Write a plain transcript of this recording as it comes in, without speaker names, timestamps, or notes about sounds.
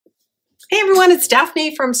Hey everyone, it's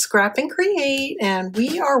Daphne from Scrap and Create, and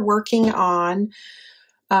we are working on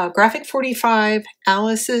Graphic 45,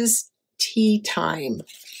 Alice's Tea Time.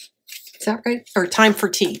 Is that right? Or Time for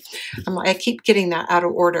Tea. I keep getting that out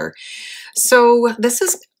of order. So this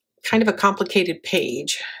is kind of a complicated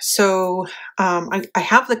page. So I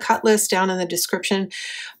have the cut list down in the description,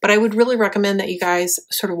 but I would really recommend that you guys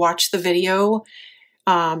sort of watch the video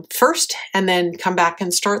first and then come back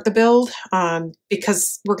and start the build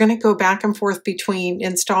because we're going to go back and forth between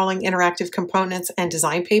installing interactive components and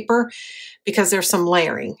design paper because there's some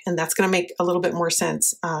layering, and that's going to make a little bit more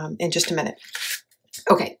sense in just a minute.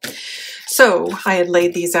 Okay, so I had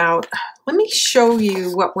laid these out. Let me show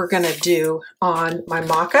you what we're going to do on my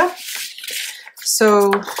mock-up.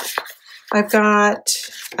 So I've got,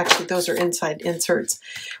 actually those are inside inserts.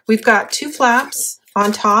 We've got two flaps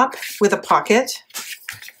on top with a pocket.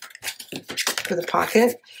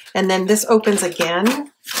 And then this opens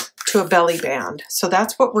again to a belly band. So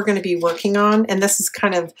that's what we're going to be working on. And this is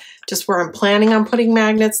kind of just where I'm planning on putting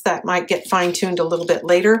magnets that might get fine-tuned a little bit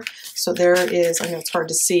later. So there is, I know it's hard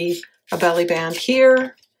to see, a belly band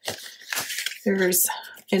here. There's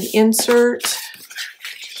an insert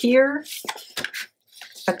here,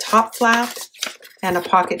 a top flap, and a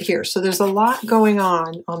pocket here. So there's a lot going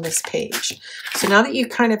on this page. So now that you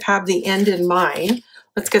kind of have the end in mind,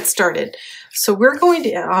 let's get started. So we're going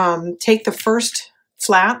to take the first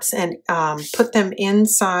flaps and put them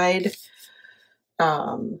inside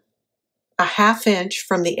a 1/2 inch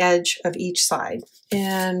from the edge of each side.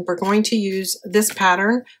 And we're going to use this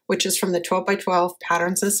pattern, which is from the 12 by 12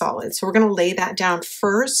 Patterns and Solids. So we're going to lay that down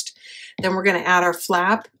first. Then we're going to add our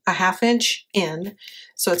flap a 1/2 inch in.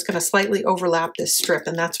 So it's going to slightly overlap this strip.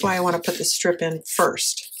 And that's why I want to put the strip in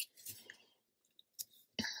first.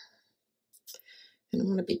 And I'm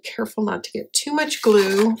going to be careful not to get too much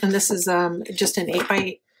glue. And this is just an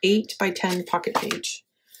 8 by 10 pocket page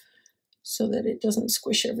so that it doesn't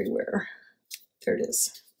squish everywhere. There it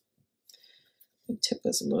is. The tip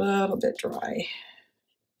was a little bit dry.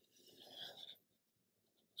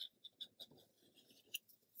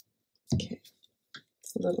 Okay,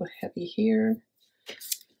 it's a little heavy here.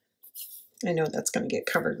 I know that's going to get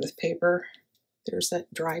covered with paper. There's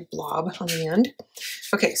that dry blob on the end.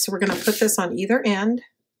 Okay, so we're going to put this on either end.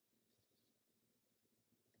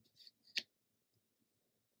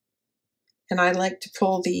 And I like to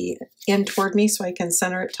pull the end toward me so I can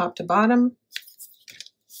center it top to bottom.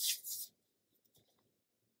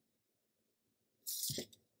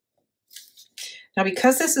 Now,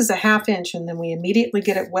 because this is a 1/2 inch and then we immediately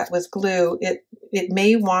get it wet with glue, it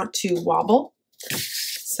may want to wobble.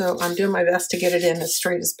 So I'm doing my best to get it in as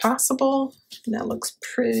straight as possible. And that looks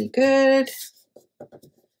pretty good.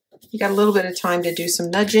 You got a little bit of time to do some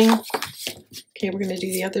nudging. Okay, we're going to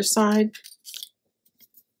do the other side.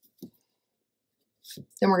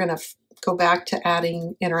 Then we're going to go back to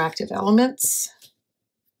adding interactive elements.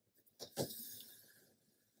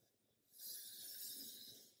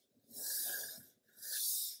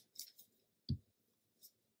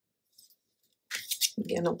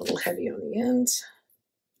 Again, a little heavy on the ends.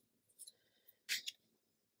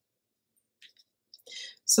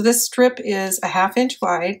 So this strip is a 1/2 inch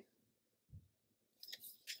wide.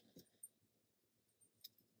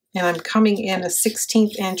 And I'm coming in a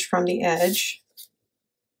 1/16 inch from the edge,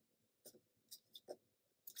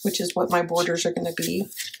 which is what my borders are going to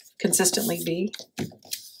consistently be.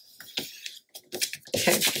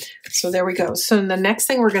 Okay, so there we go. So the next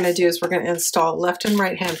thing we're going to do is we're going to install left and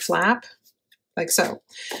right hand flap, like so.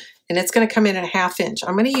 And it's going to come in at a 1/2 inch.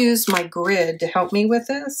 I'm going to use my grid to help me with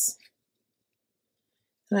this.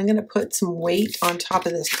 And I'm going to put some weight on top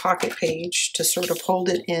of this pocket page to sort of hold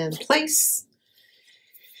it in place.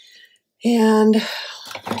 And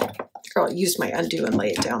I'll use my undo and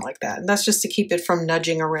lay it down like that. And that's just to keep it from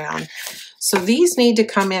nudging around. So these need to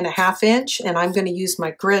come in a 1/2 inch, and I'm going to use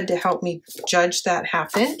my grid to help me judge that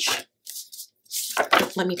 1/2 inch.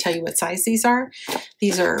 Let me tell you what size these are.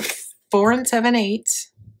 These are 4 7/8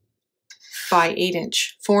 by 8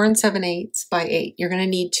 inch. 4 7/8 by 8. You're going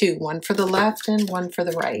to need two, one for the left and one for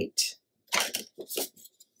the right.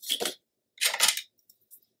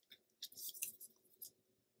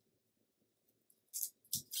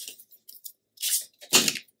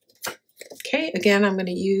 Okay, again, I'm going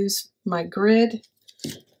to use my grid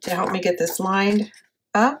to help me get this lined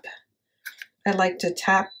up. I like to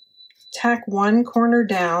tack one corner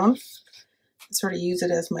down, sort of use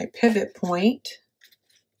it as my pivot point.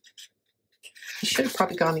 I should have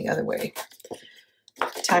probably gone the other way.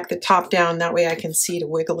 Tack the top down, that way I can see to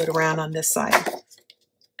wiggle it around on this side.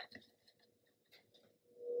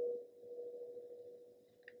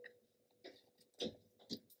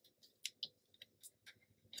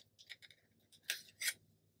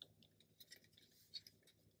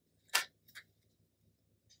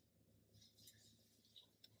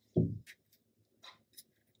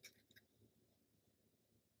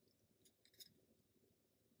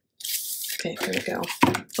 Okay, there we go.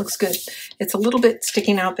 Looks good. It's a little bit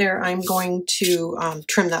sticking out there. I'm going to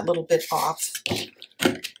trim that little bit off.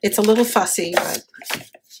 It's a little fussy, but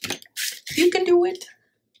you can do it.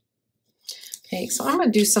 Okay, so I'm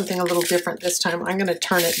going to do something a little different this time. I'm going to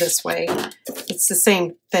turn it this way. It's the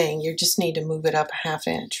same thing. You just need to move it up a ½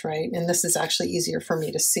 inch, right? And this is actually easier for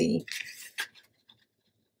me to see.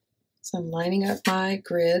 So I'm lining up my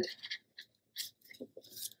grid.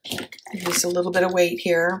 Use a little bit of weight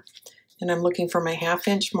here. And I'm looking for my ½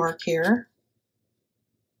 inch mark here.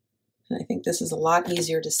 And I think this is a lot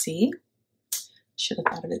easier to see. Should have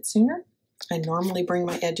thought of it sooner. I normally bring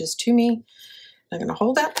my edges to me. I'm going to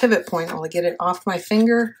hold that pivot point while I get it off my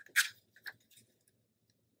finger.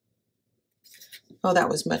 Oh, that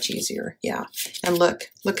was much easier. Yeah. And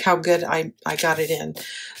look how good I got it in.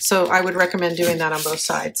 So I would recommend doing that on both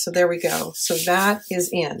sides. So there we go. So that is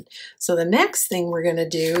in. So the next thing we're going to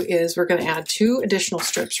do is we're going to add 2 additional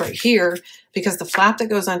strips right here because the flap that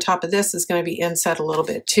goes on top of this is going to be inset a little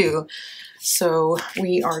bit too. So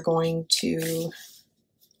we are going to,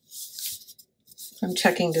 I'm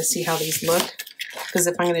checking to see how these look. Because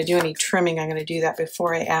if I'm going to do any trimming, I'm going to do that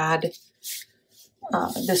before I add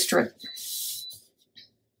this strip.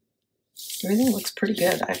 Everything looks pretty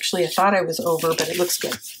good. Actually, I thought I was over, but it looks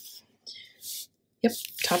good. Yep,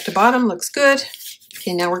 top to bottom looks good.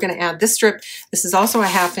 Okay, now we're going to add this strip. This is also a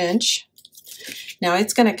 ½ inch. Now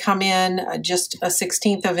it's going to come in just a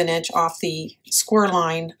 1/16 of an inch off the score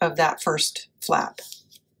line of that first flap.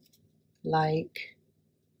 Like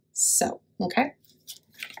so, okay?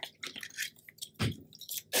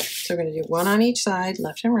 So we're going to do 1 on each side,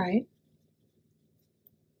 left and right.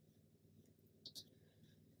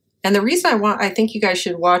 And the reason I think you guys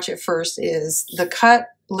should watch it first is the cut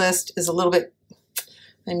list is a little bit,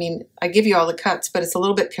 I mean, I give you all the cuts, but it's a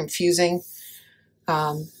little bit confusing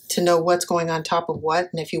to know what's going on top of what.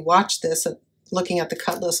 And if you watch this, looking at the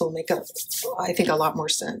cut list will make, I think, a lot more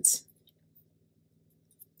sense.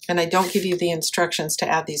 And I don't give you the instructions to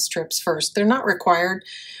add these strips first. They're not required.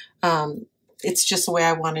 It's just the way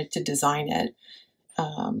I wanted to design it.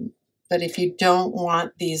 But if you don't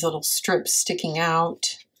want these little strips sticking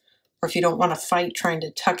out, or if you don't want to fight trying to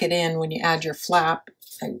tuck it in when you add your flap,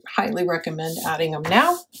 I highly recommend adding them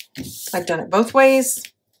now. I've done it both ways.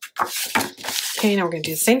 Okay, now we're going to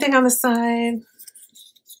do the same thing on the side.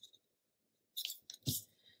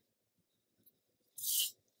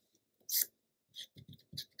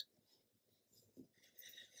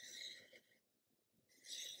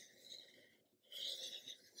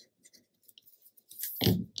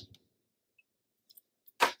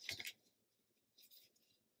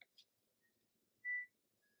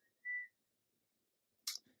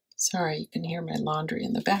 Sorry, you can hear my laundry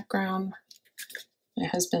in the background. My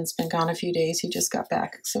husband's been gone a few days. He just got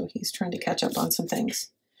back, so he's trying to catch up on some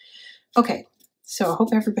things. Okay, so I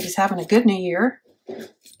hope everybody's having a good new year.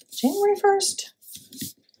 January 1st.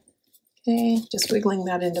 Okay, just wiggling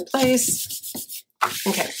that into place.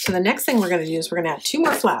 Okay, so the next thing we're going to do is we're going to add 2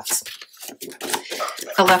 more flaps.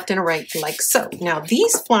 A left and a right, like so. Now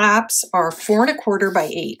these flaps are 4 1/4 by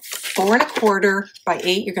 8. 4 1/4 by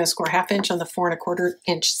 8. You're going to score ½ inch on the 4 1/4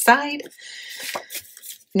 inch side.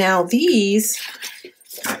 Now these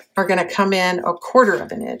are going to come in 1/4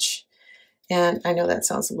 of an inch. And I know that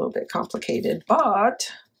sounds a little bit complicated,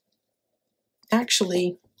 but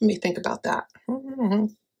actually, let me think about that.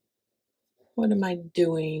 What am I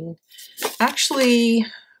doing? Actually,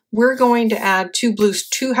 we're going to add 2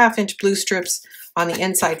 ½ inch blue strips on the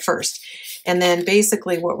inside first. And then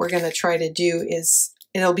basically what we're going to try to do is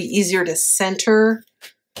it'll be easier to center.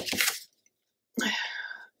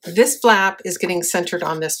 This flap is getting centered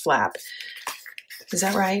on this flap. Is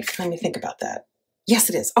that right? Let me think about that. Yes,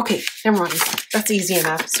 it is. Okay, never mind. That's easy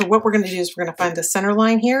enough. So what we're going to do is we're going to find the center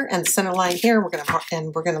line here and the center line here. We're going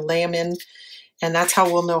to lay them in, and that's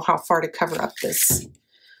how we'll know how far to cover up this.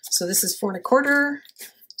 So this is 4 1/4.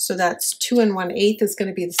 So that's 2 1/8 is going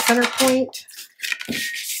to be the center point.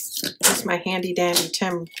 Here's my handy dandy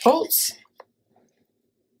Tim Holtz.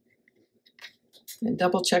 And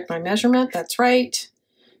double check my measurement. That's right.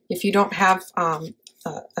 If you don't have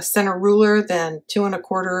a center ruler, then 2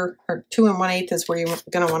 1/4 or 2 1/8 is where you're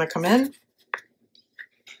going to want to come in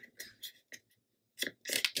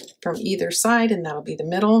from either side, and that'll be the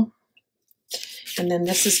middle. And then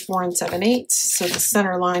this is 4 7/8. So the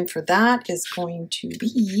center line for that is going to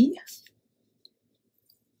be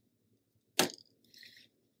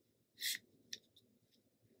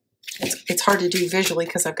it's hard to do visually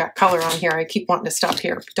because I've got color on here. I keep wanting to stop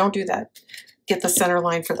here. Don't do that. Get the center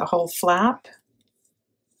line for the whole flap,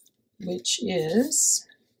 which is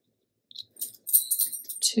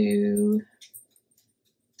 2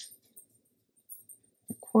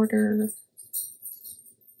 1/4.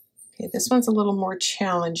 Okay, this one's a little more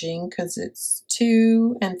challenging because it's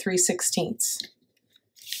 2 3/16.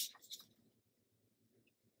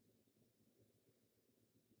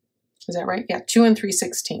 Is that right? Yeah, 2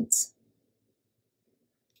 3/16.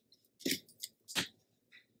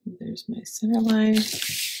 There's my center line.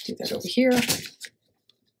 Do that over here.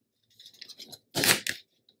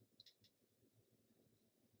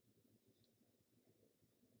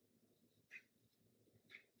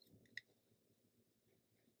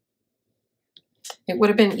 It would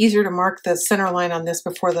have been easier to mark the center line on this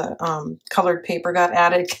before the colored paper got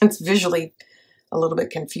added. It's visually a little bit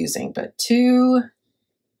confusing, but 2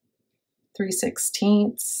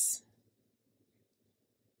 3/16.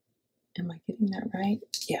 Am I getting that right?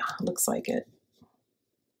 Yeah, looks like it.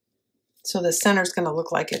 So the center's going to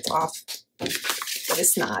look like it's off, but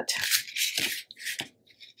it's not.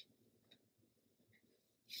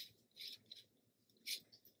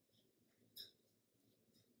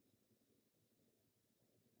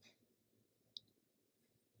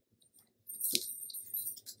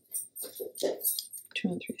 Two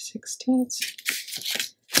and 3/16.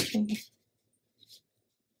 Okay.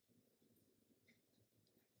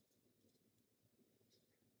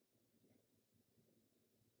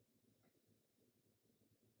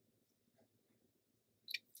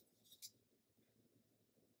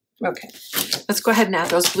 Okay, let's go ahead and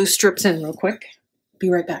add those blue strips in real quick.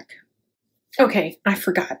 Be right back. Okay, I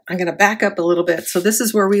forgot. I'm going to back up a little bit. So this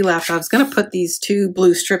is where we left. I was going to put these 2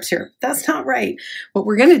 blue strips here. That's not right. What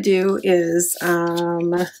we're going to do is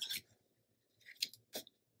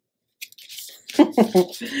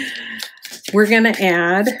we're going to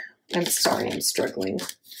add, I'm sorry, I'm struggling.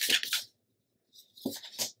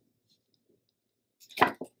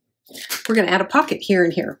 We're going to add a pocket here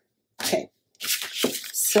and here. Okay,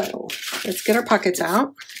 so let's get our pockets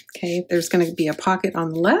out. Okay, there's going to be a pocket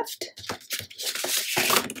on the left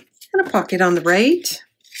and a pocket on the right.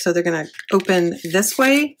 So they're going to open this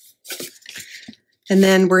way. And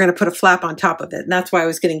then we're going to put a flap on top of it. And that's why I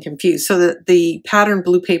was getting confused. So the pattern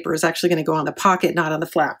blue paper is actually going to go on the pocket, not on the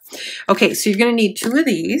flap. Okay, so you're going to need 2 of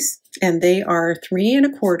these. And they are 3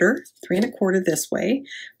 1/4 this way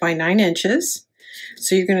by 9 inches.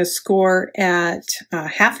 So you're going to score at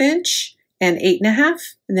 1/2 inch and 8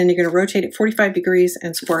 1/2, and then you're going to rotate it 45 degrees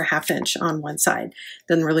and score a 1/2 inch on one side.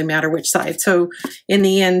 Doesn't really matter which side. So in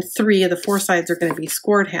the end, 3 of the 4 sides are going to be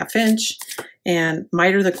scored 1/2 inch, and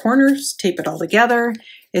miter the corners, tape it all together.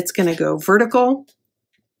 It's going to go vertical,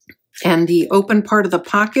 and the open part of the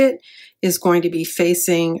pocket is going to be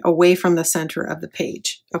facing away from the center of the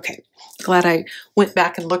page. Okay, glad I went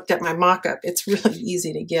back and looked at my mock-up. It's really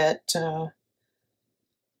easy to get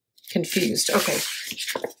confused. Okay.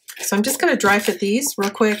 So I'm just going to dry fit these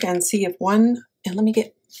real quick and see if one, and let me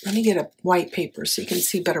get a white paper so you can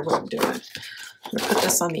see better what I'm doing. I'm going to put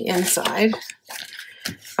this on the inside.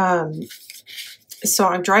 So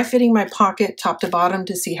I'm dry fitting my pocket top to bottom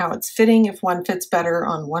to see how it's fitting. If one fits better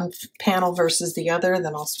on one panel versus the other,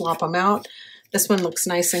 then I'll swap them out. This one looks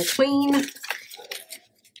nice and clean.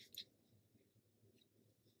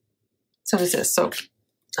 So is this. So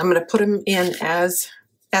I'm going to put them in as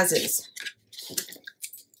is.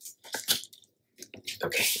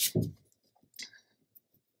 Okay.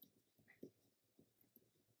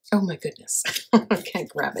 Oh my goodness. I can't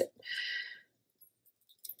grab it.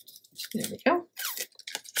 There we go.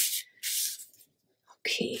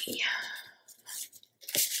 Okay.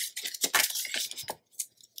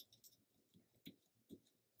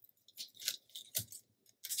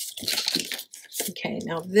 Okay,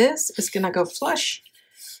 now this is going to go flush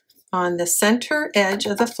on the center edge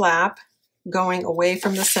of the flap. Going away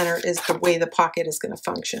from the center is the way the pocket is going to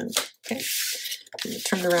function. Okay, I'm going to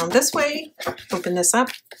turn it around this way, open this up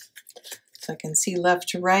so I can see left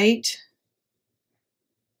to right.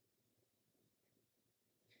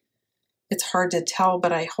 It's hard to tell,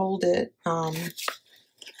 but I hold it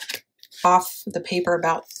off the paper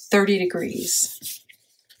about 30 degrees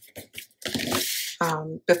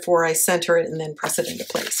before I center it and then press it into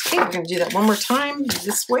place. Okay, we're going to do that one more time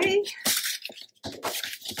this way.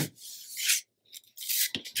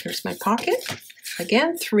 Here's my pocket.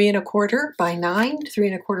 Again, 3 1/4 by 9, 3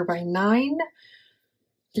 1/4 by 9.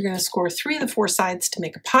 You're going to score 3 of the 4 sides to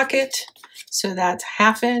make a pocket. So that's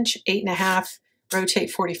 1/2 inch, 8 1/2, rotate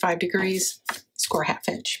 45 degrees, score 1/2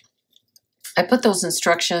 inch. I put those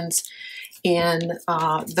instructions in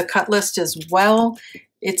the cut list as well.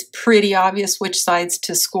 It's pretty obvious which sides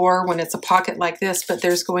to score when it's a pocket like this, but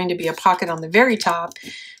there's going to be a pocket on the very top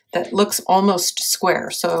that looks almost square.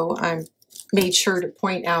 So I'm made sure to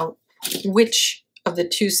point out which of the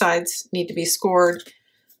 2 sides need to be scored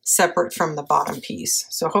separate from the bottom piece.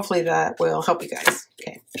 So hopefully that will help you guys.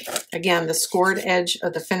 Okay. Again, the scored edge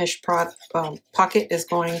of the finished pocket is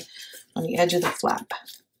going on the edge of the flap,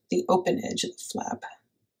 the open edge of the flap.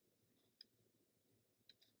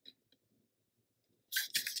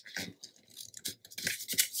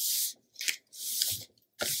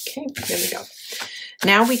 Okay, there we go.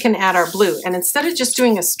 Now we can add our blue. And instead of just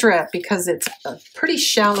doing a strip, because it's a pretty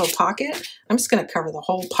shallow pocket, I'm just going to cover the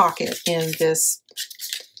whole pocket in this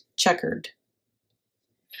checkered.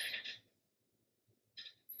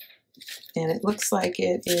 And it looks like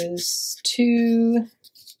it is 2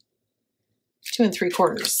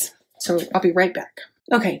 3/4. So I'll be right back.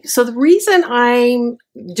 Okay, so the reason I'm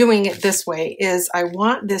doing it this way is I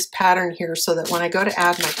want this pattern here so that when I go to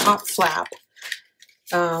add my top flap,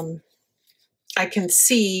 I can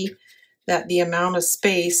see that the amount of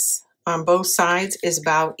space on both sides is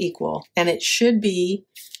about equal, and it should be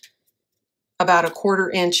about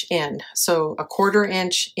 1/4 inch in. So 1/4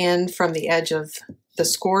 inch in from the edge of the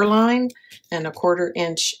score line and 1/4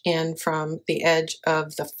 inch in from the edge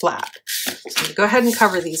of the flap. So I'm going to go ahead and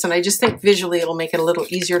cover these, and I just think visually it'll make it a little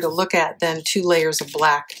easier to look at than 2 layers of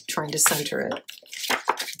black trying to center it.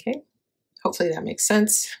 Okay, hopefully that makes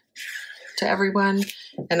sense to everyone.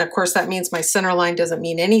 And of course that means my center line doesn't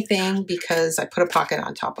mean anything because I put a pocket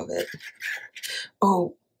on top of it.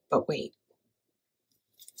 Oh, but wait.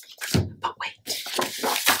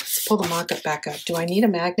 Let's pull the mock-up back up. Do I need a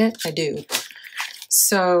magnet? I do.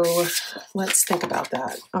 So let's think about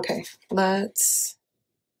that. Okay, let's,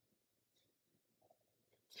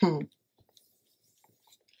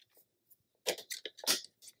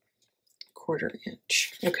 1/4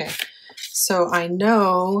 inch. Okay, so I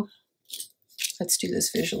know, let's do this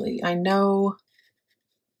visually. I know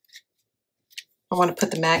I want to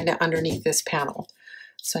put the magnet underneath this panel.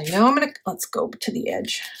 So I know I'm going to, let's go to the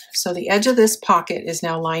edge. So the edge of this pocket is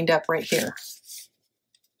now lined up right here.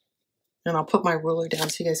 And I'll put my ruler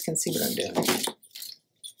down so you guys can see what I'm doing.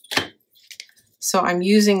 So I'm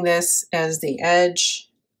using this as the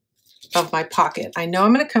edge of my pocket. I know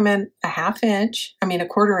I'm going to come in 1/2 inch, I mean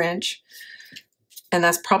 1/4 inch, and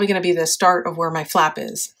that's probably going to be the start of where my flap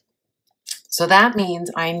is. So that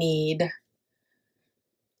means I need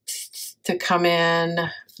to come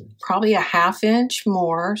in probably 1/2 inch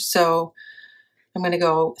more. So I'm going to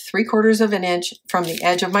go 3/4 of an inch from the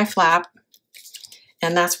edge of my flap,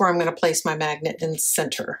 and that's where I'm going to place my magnet in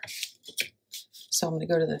center. So I'm going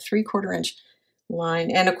to go to the 3/4 inch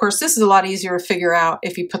line. And of course, this is a lot easier to figure out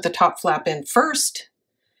if you put the top flap in first,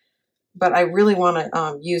 but I really want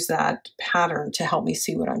to use that pattern to help me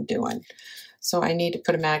see what I'm doing. So I need to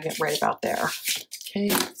put a magnet right about there. Okay,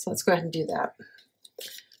 so let's go ahead and do that.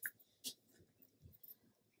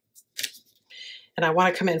 And I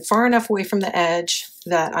want to come in far enough away from the edge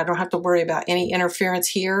that I don't have to worry about any interference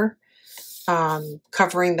here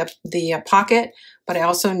covering the pocket, but I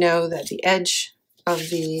also know that the edge of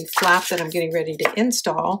the flap that I'm getting ready to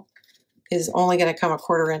install is only going to come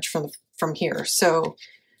 1/4 inch from here. So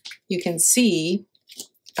you can see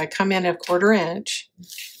if I come in 1/4 inch,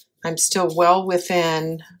 I'm still well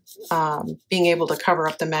within being able to cover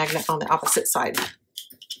up the magnet on the opposite side.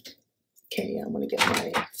 Okay, I'm going to get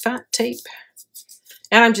my fat tape.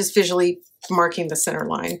 And I'm just visually marking the center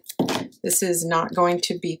line. This is not going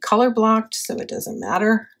to be color blocked, so it doesn't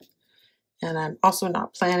matter. And I'm also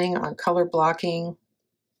not planning on color blocking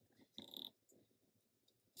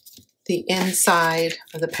the inside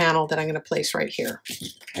of the panel that I'm going to place right here.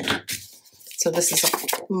 So this is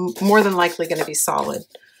more than likely going to be solid.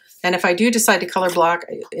 And if I do decide to color block,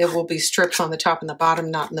 it will be strips on the top and the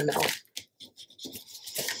bottom, not in the middle.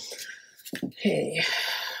 Okay,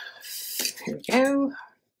 here we go.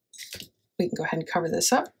 We can go ahead and cover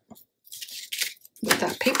this up with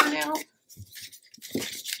that paper now.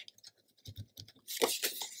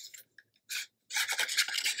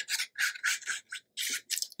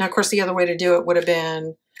 Now, of course, the other way to do it would have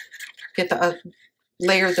been get the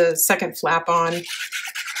layer the second flap on,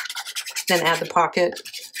 then add the pocket.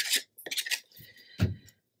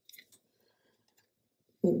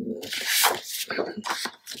 I'm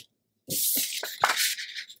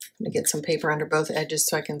going to get some paper under both edges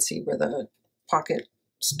so I can see where the pocket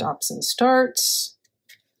stops and starts.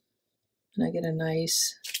 And I get a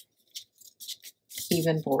nice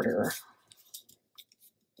even border.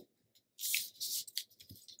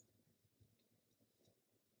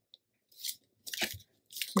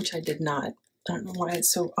 Which I did not. I don't know why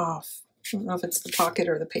it's so off. I don't know if it's the pocket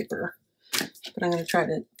or the paper. But I'm going to try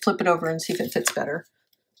to flip it over and see if it fits better.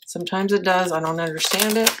 Sometimes it does. I don't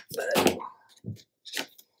understand it, but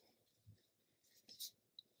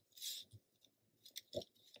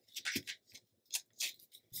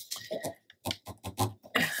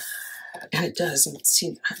And it does, and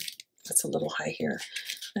see, that's a little high here.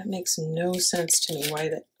 That makes no sense to me why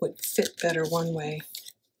that would fit better one way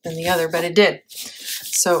than the other, but it did.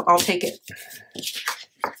 So I'll take it.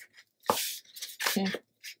 Okay,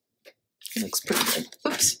 it looks pretty good.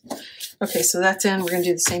 Oops. Okay, so that's in. We're going to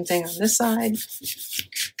do the same thing on this side.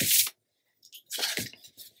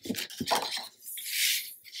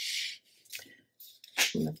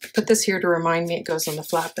 I'm going to put this here to remind me it goes on the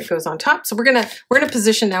flap that goes on top. So we're in a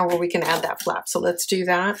position now where we can add that flap. So let's do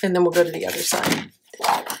that, and then we'll go to the other side.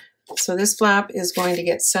 So this flap is going to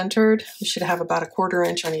get centered. We should have about 1/4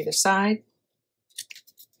 inch on either side.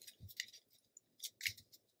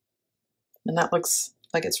 And that looks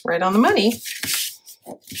like it's right on the money.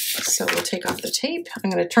 So we'll take off the tape. I'm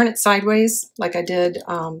going to turn it sideways like I did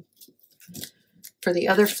for the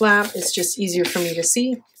other flap. It's just easier for me to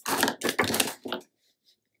see.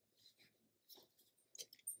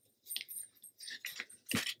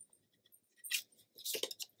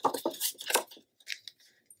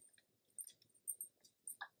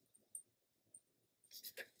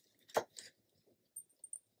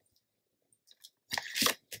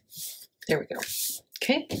 There we go.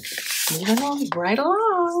 Okay, moving along, right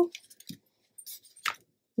along.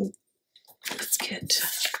 Let's get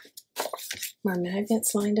my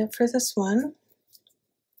magnets lined up for this one.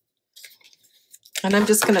 And I'm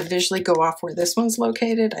just going to visually go off where this one's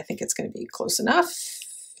located. I think it's going to be close enough.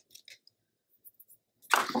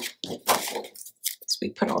 So we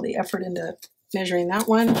put all the effort into measuring that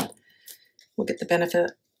one. We'll get the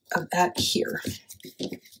benefit of that here.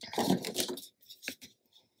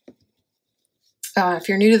 If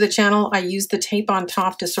you're new to the channel, I use the tape on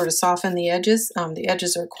top to sort of soften the edges. The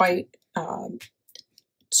edges are quite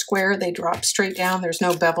square. They drop straight down. There's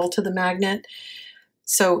no bevel to the magnet.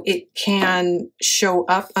 So it can show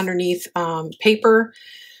up underneath paper,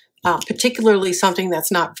 particularly something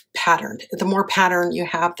that's not patterned. The more pattern you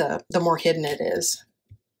have, the more hidden it is.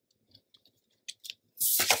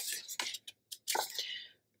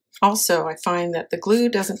 Also, I find that the glue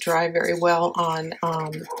doesn't dry very well on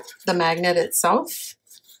the magnet itself.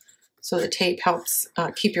 So the tape helps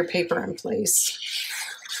keep your paper in place.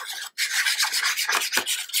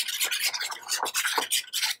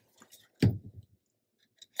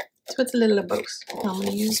 So it's a little of both. I'm going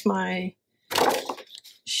to use my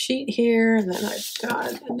sheet here, and then I've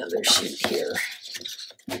got another sheet here.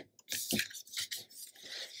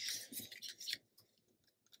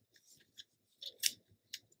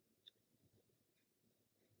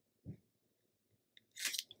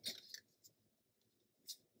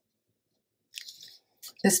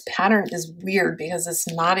 This pattern is weird because it's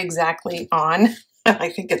not exactly on. I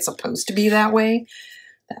think it's supposed to be that way,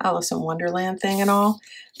 the Alice in Wonderland thing and all,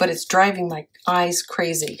 but it's driving my eyes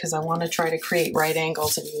crazy because I want to try to create right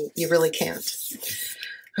angles, and you really can't.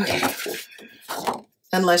 Okay.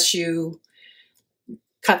 Unless you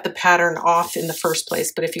cut the pattern off in the first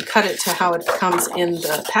place, but if you cut it to how it comes in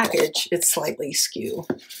the package, it's slightly skew.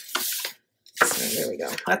 So there we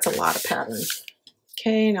go. That's a lot of pattern.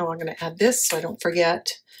 Okay, now I'm going to add this so I don't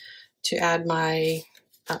forget to add my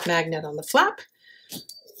magnet on the flap.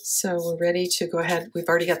 So we're ready to go ahead. We've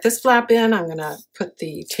already got this flap in. I'm going to put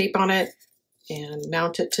the tape on it and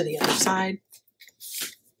mount it to the other side.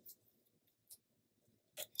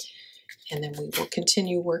 And then we will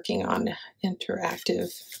continue working on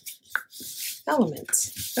interactive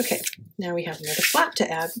elements. Okay, now we have another flap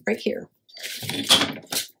to add right here.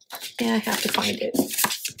 Yeah, I have to find it.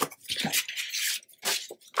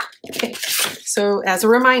 Okay, so as a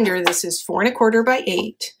reminder, this is 4 1/4 by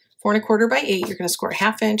 8. 4 1/4 by 8, you're going to score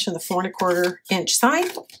 1/2 inch on the 4 1/4 inch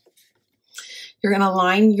side. You're going to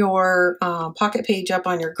line your pocket page up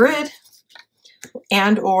on your grid,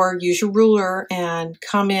 and or use your ruler and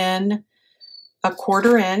come in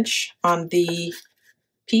 1/4 inch on the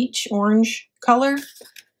peach orange color.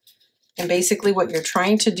 And basically what you're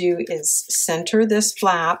trying to do is center this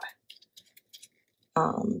flap,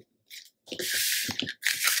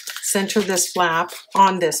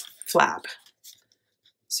 on this flap.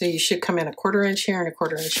 So you should come in 1/4 inch here and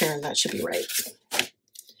 1/4 inch here, and that should be right.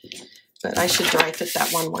 But I should dry fit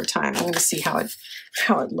that one more time. I'm going to see how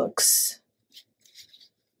it looks.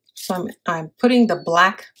 So I'm putting the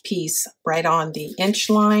black piece right on the inch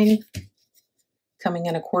line, coming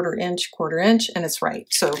in 1/4 inch, and it's right.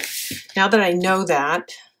 So now that I know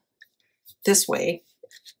that this way,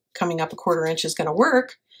 coming up 1/4 inch is going to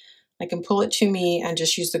work, I can pull it to me and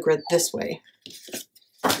just use the grid this way.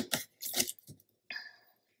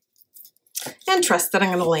 And trust that I'm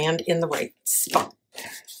going to land in the right spot.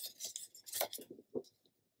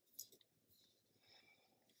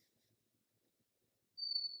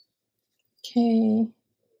 Okay.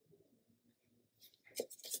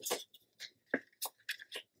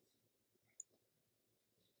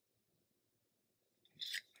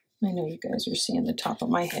 I know you guys are seeing the top of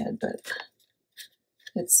my head, but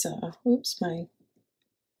it's, oops, my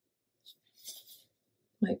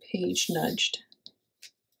page nudged.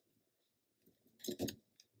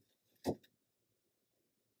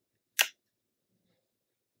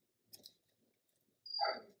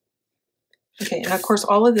 Okay, and of course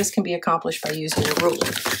all of this can be accomplished by using a ruler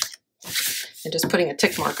and just putting a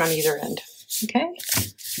tick mark on either end. Okay,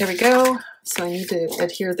 there we go. So I need to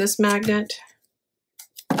adhere this magnet.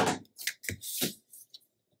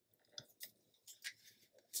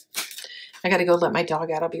 I gotta go let my dog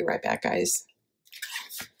out. I'll be right back, guys.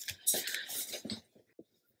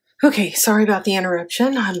 Okay, sorry about the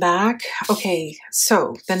interruption. I'm back. Okay,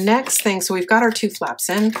 so the next thing, so we've got our 2 flaps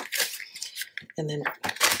in, and then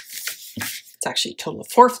it's actually a total of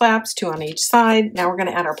 4 flaps, 2 on each side. Now we're going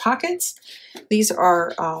to add our pockets. These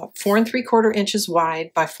are 4 3/4 inches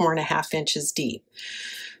wide by 4 1/2 inches deep.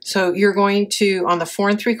 So you're going to, on the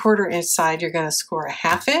 4 3/4 inch side, you're going to score a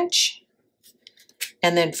 1/2 inch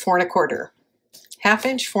and then 4 1/4. 1/2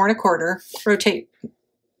 inch, 4 1/4, rotate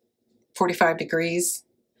 45 degrees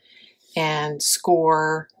and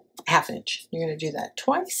score a 1/2 inch. You're going to do that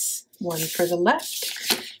twice, one for the left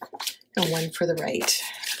and one for the right.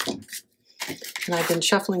 And I've been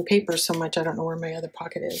shuffling papers so much I don't know where my other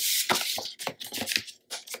pocket is.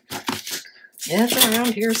 It's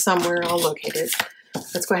around here somewhere. I'll locate it.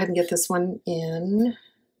 Let's go ahead and get this one in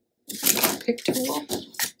pick tool.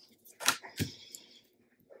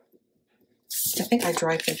 I think I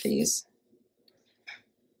dry fit these.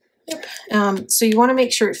 Yep. So you want to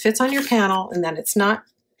make sure it fits on your panel and that it's not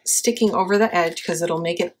sticking over the edge because it'll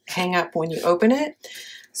make it hang up when you open it.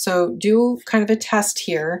 So do kind of a test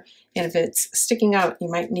here. And if it's sticking out, you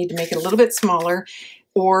might need to make it a little bit smaller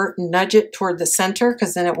or nudge it toward the center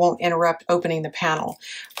because then it won't interrupt opening the panel.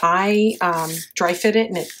 I dry fit it,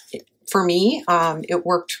 and for me, it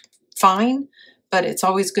worked fine, but it's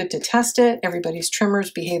always good to test it. Everybody's trimmers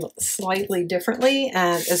behave slightly differently,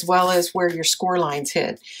 and as well as where your score lines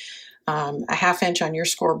hit. A 1/2 inch on your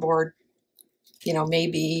scoreboard, you know,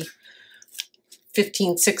 maybe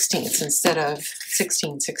 15/16 instead of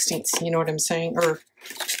 16/16. You know what I'm saying? Or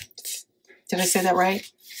did I say that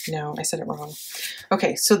right? No, I said it wrong.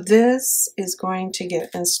 Okay, so this is going to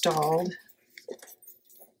get installed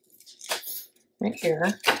right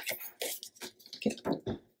here. Get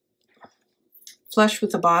flush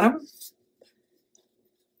with the bottom.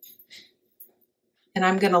 And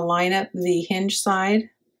I'm going to line up the hinge side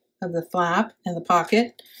of the flap and the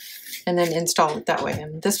pocket and then install it that way.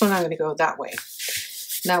 And this one I'm going to go that way.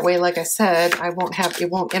 That way, like I said, it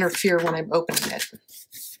won't interfere when I'm opening it.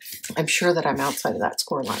 I'm sure that I'm outside of that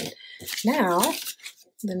score line. Now,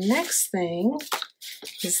 the next thing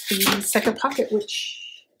is the second pocket,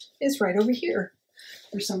 which is right over here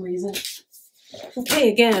for some reason. Okay,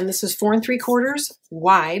 again, this is 4 3/4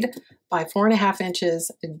 wide by 4 1/2 inches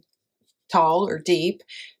tall or deep.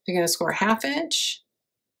 You're going to score a 1/2 inch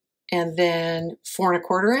and then 4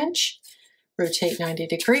 1/4 inch, rotate 90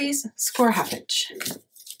 degrees, score a 1/2 inch.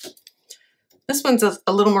 This one's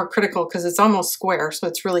a little more critical because it's almost square, so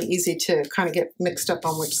it's really easy to kind of get mixed up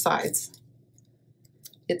on which sides.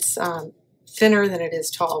 It's thinner than it is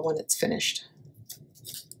tall when it's finished.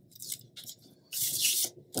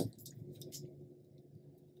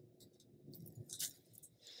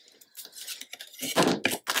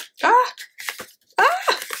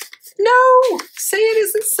 No! Say it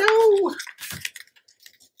isn't so!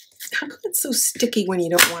 How come it's so sticky when you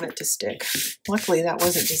don't want it to stick? Luckily, that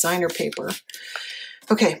wasn't designer paper.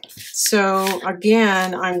 Okay, so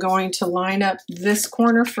again, I'm going to line up this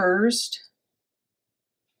corner first,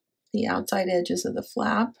 the outside edges of the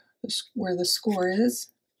flap, where the score is,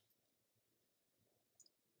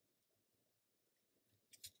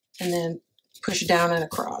 and then push down and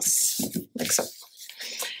across, like so.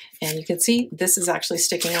 And you can see this is actually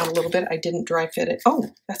sticking out a little bit. I didn't dry fit it.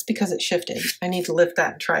 Oh, that's because it shifted. I need to lift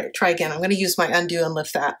that and try again. I'm going to use my undo and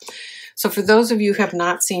lift that. So for those of you who have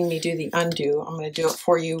not seen me do the undo, I'm going to do it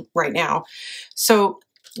for you right now. So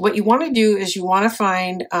what you want to do is you want to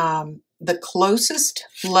find the closest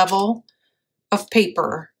level of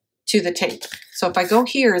paper to the tape. So if I go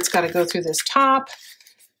here, it's got to go through this top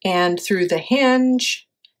and through the hinge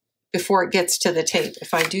before it gets to the tape.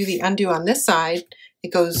 If I do the undo on this side,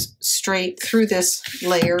 it goes straight through this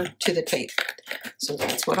layer to the tape. So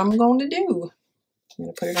that's what I'm going to do. I'm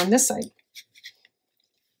going to put it on this side.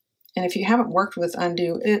 And if you haven't worked with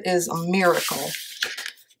undo, it is a miracle.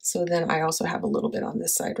 So then I also have a little bit on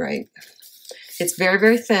this side, right? It's very,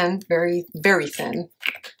 very thin, very, very thin.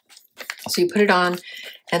 So you put it on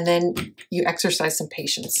and then you exercise some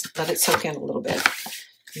patience. Let it soak in a little bit.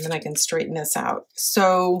 And then I can straighten this out.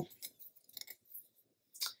 So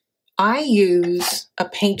I use a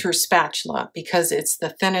painter spatula because it's the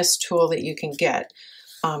thinnest tool that you can get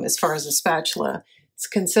as far as a spatula. It's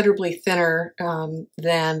considerably thinner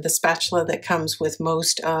than the spatula that comes with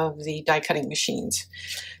most of the die cutting machines.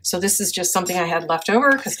 So this is just something I had left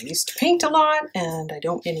over because I used to paint a lot and I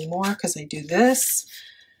don't anymore because I do this.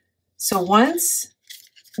 So once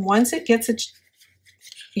it gets it,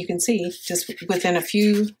 you can see just within a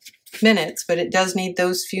few minutes, but it does need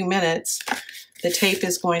those few minutes, the tape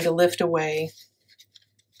is going to lift away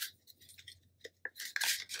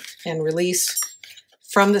and release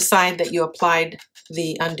from the side that you applied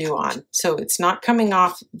the undo on. So it's not coming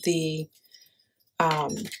off the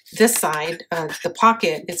this side, the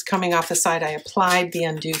pocket, it's coming off the side I applied the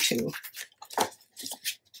undo to.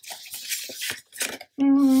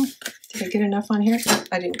 Did I get enough on here? Oh,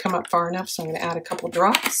 I didn't come up far enough, so I'm going to add a couple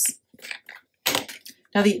drops.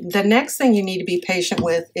 Now the next thing you need to be patient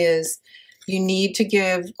with is you need to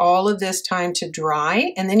give all of this time to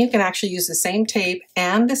dry, and then you can actually use the same tape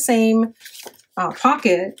and the same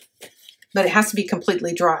pocket, but it has to be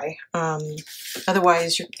completely dry.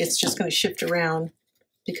 Otherwise, it's just going to shift around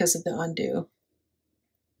because of the undo.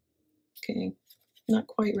 Okay, not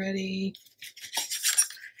quite ready.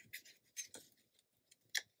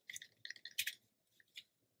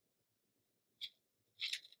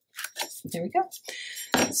 There we go.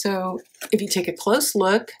 So if you take a close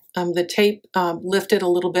look, the tape lifted a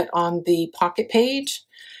little bit on the pocket page,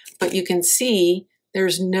 but you can see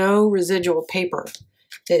there's no residual paper.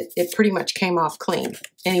 It pretty much came off clean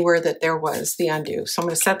anywhere that there was the undo. So I'm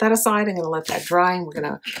going to set that aside. I'm going to let that dry and we're going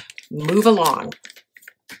to move along.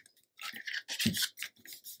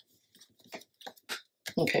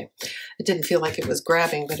 Okay, it didn't feel like it was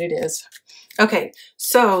grabbing, but it is. Okay,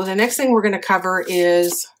 so the next thing we're going to cover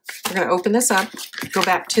is we're going to open this up, go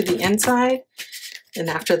back to the inside, and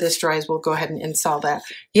after this dries, we'll go ahead and install that.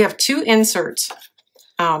 You have two inserts.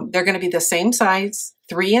 They're going to be the same size,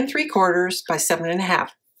 3 3/4 by 7 1/2.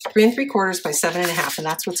 3 3/4 by 7 1/2, and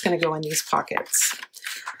that's what's going to go in these pockets.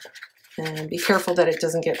 And be careful that it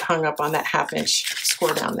doesn't get hung up on that 1/2 inch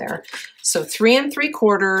score down there. So 3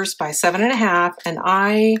 3/4 by 7 1/2, and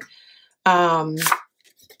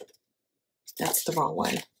that's the wrong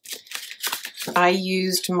one. I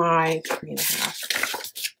used my 3 1/2.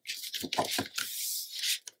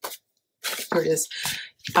 Here it is,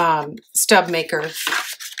 stub maker.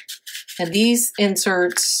 And these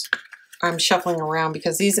inserts, I'm shuffling around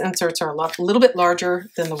because these inserts are a little bit larger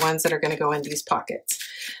than the ones that are going to go in these pockets.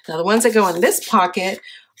 Now the ones that go in this pocket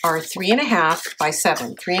are 3 1/2 by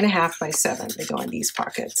 7, 3 1/2 by 7. They go in these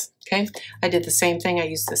pockets. Okay, I did the same thing. I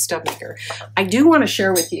used the stub maker. I do want to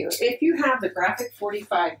share with you, if you have the Graphic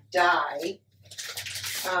 45 die,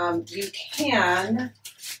 you can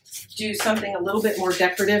do something a little bit more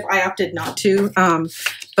decorative. I opted not to,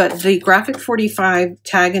 but the Graphic 45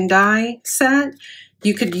 tag and die set,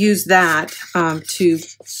 you could use that to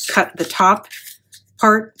cut the top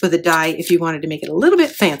part with a die if you wanted to make it a little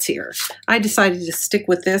bit fancier. I decided to stick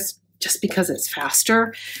with this just because it's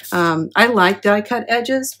faster. I like die cut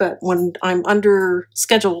edges, but when I'm under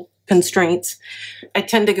schedule constraints, I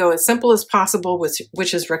tend to go as simple as possible,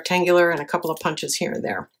 which is rectangular and a couple of punches here and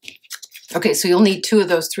there. Okay, so you'll need 2 of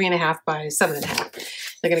those 3 1/2 by 7 1/2.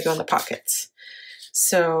 They're going to go in the pockets.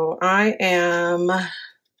 So I am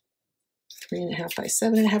 3 1/2 by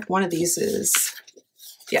 7 1/2. One of these is,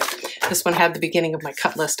 yeah, this one had the beginning of my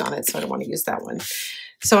cut list on it, so I don't want to use that one.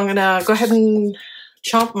 So I'm going to go ahead and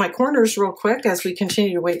chomp my corners real quick as we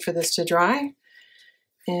continue to wait for this to dry.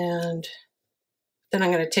 And then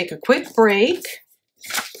I'm going to take a quick break,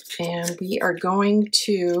 and we are going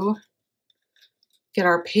to get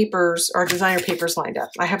our papers, our designer papers lined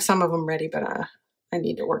up. I have some of them ready, but I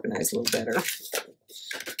need to organize a little better.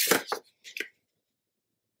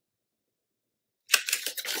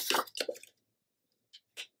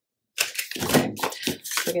 Okay.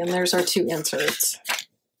 So again, there's our 2 inserts.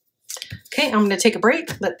 Okay, I'm going to take a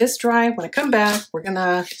break, let this dry. When I come back, we're going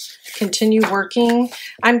to continue working.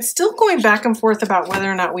 I'm still going back and forth about whether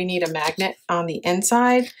or not we need a magnet on the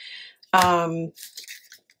inside. I'm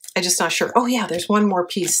just not sure. Oh yeah, there's one more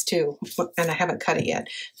piece too, and I haven't cut it yet.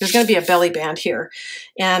 There's going to be a belly band here.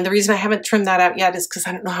 And the reason I haven't trimmed that out yet is because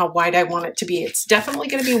I don't know how wide I want it to be. It's definitely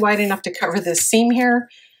going to be wide enough to cover this seam here,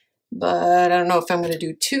 but I don't know if I'm going to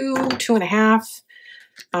do 2, 2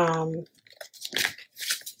 1/2.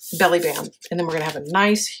 Belly band, and then we're going to have a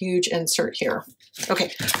nice huge insert here.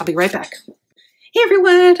 Okay, I'll be right back. Hey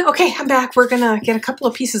everyone, okay, I'm back. We're going to get a couple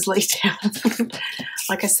of pieces laid down.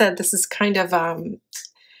 Like I said, this is kind of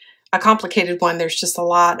a complicated one. There's just a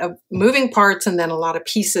lot of moving parts and then a lot of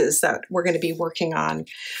pieces that we're going to be working on.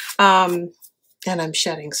 and I'm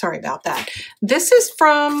shedding, sorry about that. This is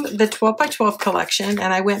from the 12 by 12 collection,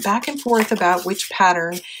 and I went back and forth about which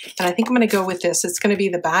pattern, and I think I'm gonna go with this. It's gonna be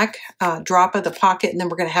the back drop of the pocket, and then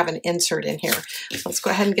we're gonna have an insert in here. Let's go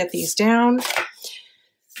ahead and get these down.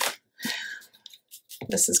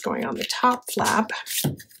 This is going on the top flap.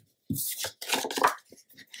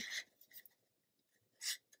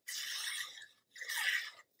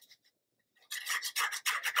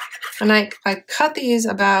 And I cut these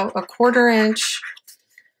about a 1/4 inch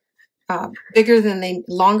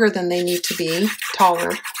longer than they need to be,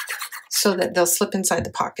 taller, so that they'll slip inside the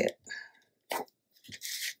pocket.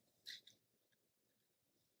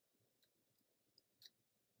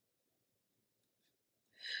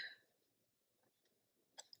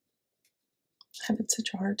 I'm having such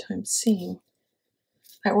a hard time seeing.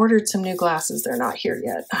 I ordered some new glasses. They're not here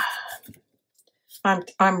yet.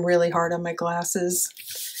 I'm really hard on my glasses.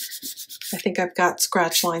 I think I've got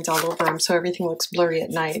scratch lines all over them, so everything looks blurry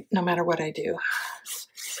at night, no matter what I do.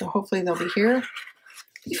 So hopefully they'll be here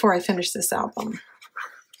before I finish this album.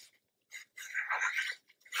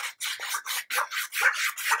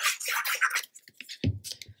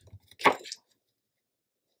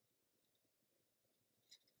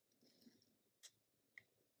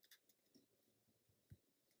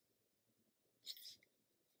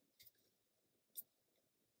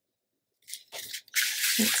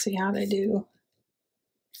 Let's see how they do.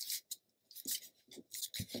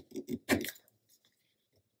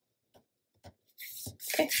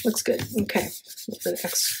 Okay, looks good. Okay,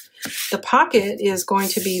 the pocket is going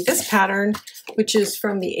to be this pattern, which is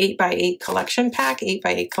from the 8x8 collection pack,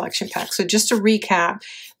 8x8 collection pack. So just to recap,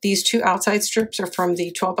 these two outside strips are from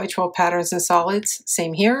the 12 by 12 patterns and solids.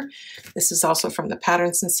 Same here. This is also from the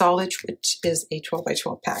patterns and solids, which is a 12 by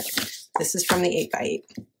 12 pack. This is from the 8x8.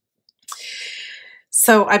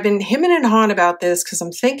 So I've been hemming and hawing about this because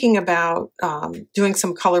I'm thinking about doing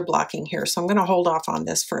some color blocking here. So I'm going to hold off on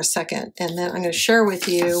this for a second, and then I'm going to share with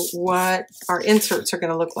you what our inserts are going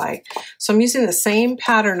to look like. So I'm using the same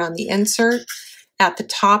pattern on the insert at the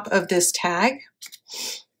top of this tag.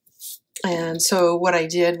 And so what I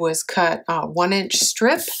did was cut a 1-inch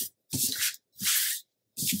strip.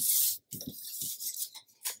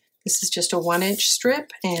 This is just a 1-inch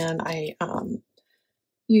strip, and I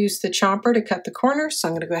use the chomper to cut the corners, so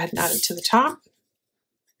I'm going to go ahead and add it to the top.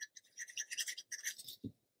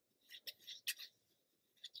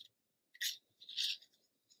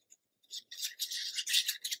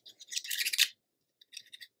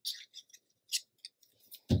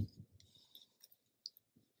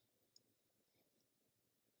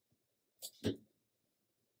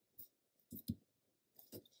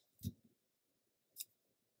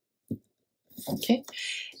 Okay,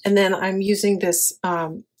 and then I'm using this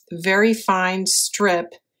very fine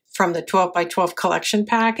strip from the 12 by 12 collection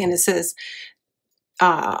pack, and it says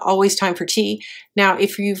always time for tea. Now,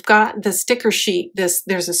 if you've got the sticker sheet,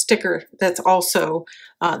 there's a sticker that's also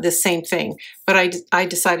the same thing, but I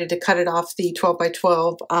decided to cut it off the 12 by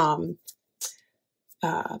 12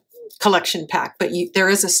 collection pack, but there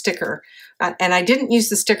is a sticker, and I didn't use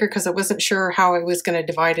the sticker because I wasn't sure how I was going to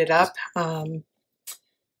divide it up.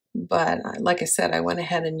 But like I said, I went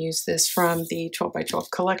ahead and used this from the 12 by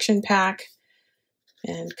 12 collection pack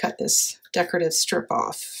and cut this decorative strip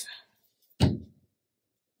off.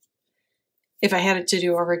 If I had it to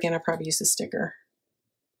do over again, I'd probably use a sticker.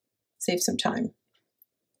 Save some time.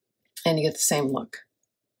 And you get the same look.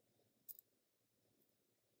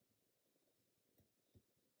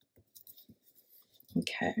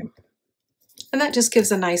 Okay. And that just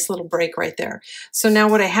gives a nice little break right there. So now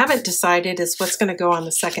what I haven't decided is what's going to go on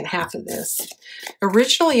the second half of this.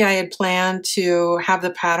 Originally, I had planned to have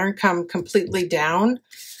the pattern come completely down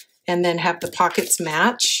and then have the pockets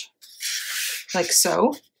match, like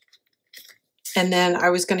so. And then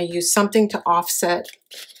I was going to use something to offset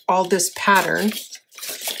all this pattern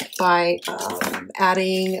by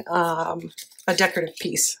adding a decorative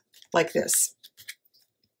piece like this.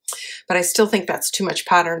 But I still think that's too much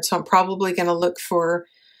pattern, so I'm probably going to look for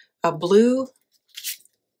a blue,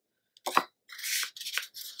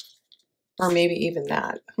 or maybe even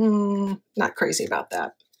that. Not crazy about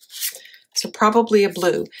that. So probably a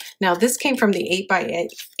blue. Now this came from the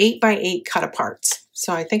 8x8 cut-aparts.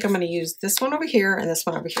 So I think I'm going to use this one over here and this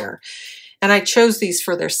one over here. And I chose these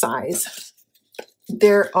for their size.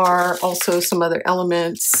 There are also some other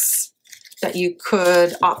elements that you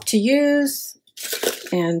could opt to use.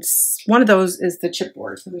 And one of those is the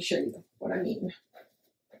chipboard. Let me show you what I mean.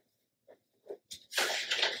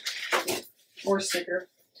 Or sticker.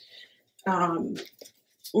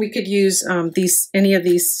 We could use any of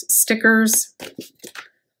these stickers,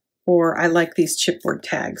 or I like these chipboard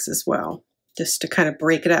tags as well. just to kind of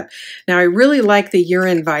break it up. Now I really like the You're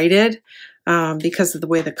Invited because of the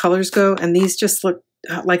way the colors go, and these just look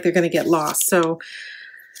like they're going to get lost. So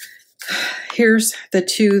here's the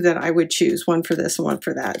two that I would choose, one for this and one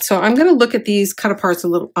for that. So I'm going to look at these cut aparts a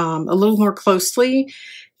little more closely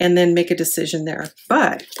and then make a decision there.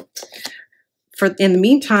 But in the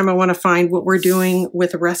meantime, I want to find what we're doing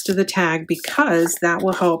with the rest of the tag, because that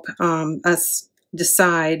will help us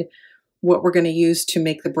decide what we're going to use to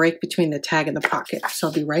make the break between the tag and the pocket. So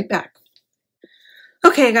I'll be right back.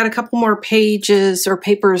 Okay, I got a couple more pages or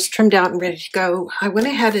papers trimmed out and ready to go. I went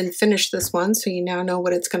ahead and finished this one, so you now know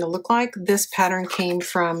what it's going to look like. This pattern came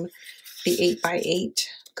from the 8x8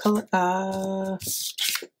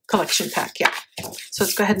 collection pack, yeah. So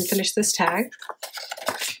let's go ahead and finish this tag.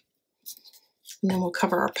 And then we'll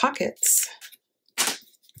cover our pockets.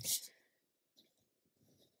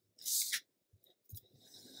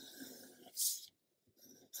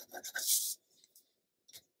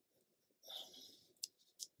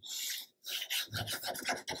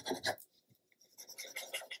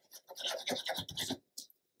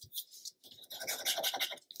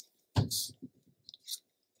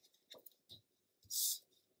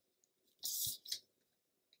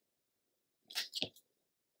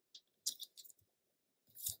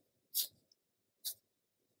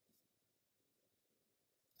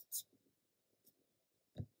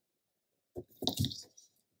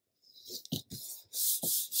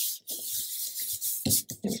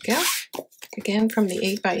 There we go. Again, from the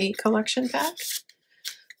 8x8 collection pack.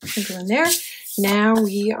 Put it in there. Now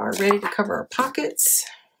we are ready to cover our pockets.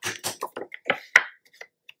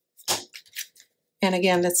 And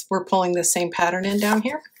again, we're pulling the same pattern in down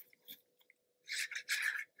here.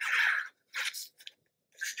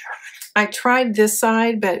 I tried this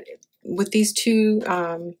side, but with these two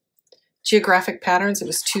geographic patterns, it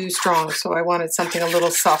was too strong, so I wanted something a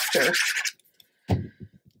little softer.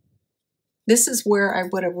 This is where I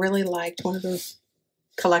would have really liked one of those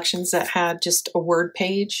collections that had just a word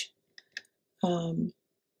page. In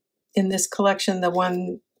this collection,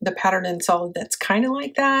 the pattern in solid that's kind of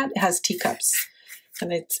like that has teacups.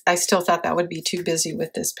 And I still thought that would be too busy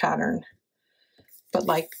with this pattern. But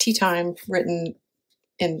like Tea Time written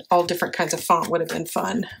in all different kinds of font would have been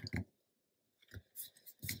fun.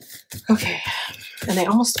 Okay, and they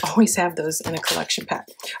almost always have those in a collection pack.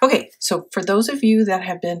 Okay, so for those of you that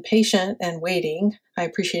have been patient and waiting, I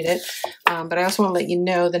appreciate it. But I also want to let you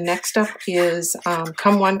know the next up is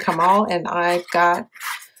Come One, Come All, and I've got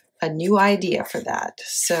a new idea for that.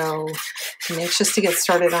 So I'm anxious to get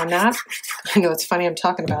started on that. I know it's funny I'm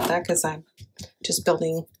talking about that because I'm just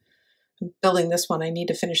building this one. I need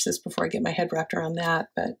to finish this before I get my head wrapped around that.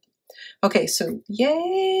 But okay, so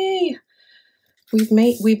yay!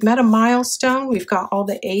 We've met a milestone. We've got all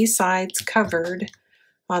the A sides covered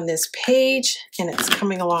on this page, and it's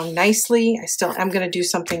coming along nicely. I still am going to do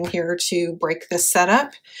something here to break this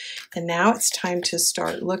setup. And now it's time to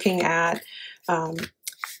start looking at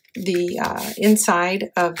the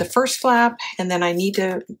inside of the first flap, and then I need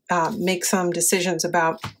to make some decisions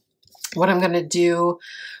about what I'm going to do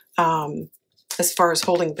as far as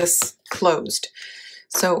holding this closed.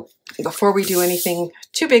 So before we do anything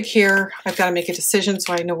too big here, I've got to make a decision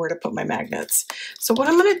so I know where to put my magnets. So what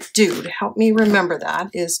I'm going to do to help me remember that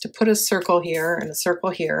is to put a circle here and a circle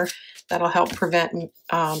here. That'll help prevent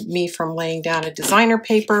me from laying down a designer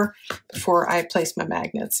paper before I place my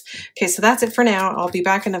magnets. Okay, so that's it for now. I'll be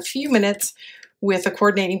back in a few minutes with the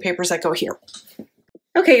coordinating papers that go here.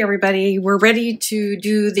 Okay, everybody, we're ready to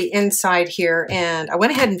do the inside here, and I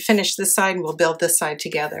went ahead and finished this side, and we'll build this side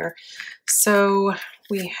together. So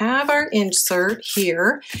we have our insert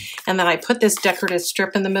here, and then I put this decorative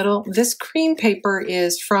strip in the middle. This cream paper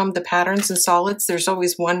is from the Patterns and Solids. There's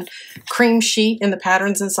always one cream sheet in the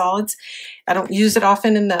Patterns and Solids. I don't use it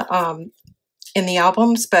often in the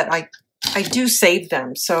albums, but I do save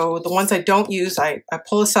them. So the ones I don't use, I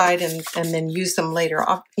pull aside and then use them later,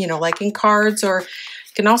 you know, like in cards, or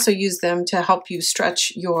you can also use them to help you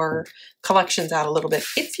stretch your collections out a little bit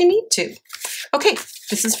if you need to. Okay,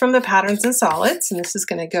 this is from the Patterns and Solids, and this is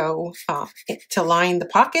going to go to line the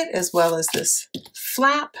pocket as well as this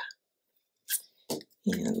flap.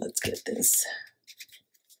 And let's get this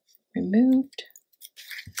removed.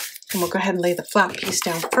 And we'll go ahead and lay the flap piece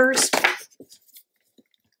down first.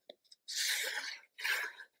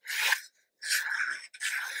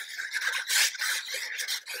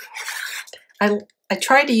 I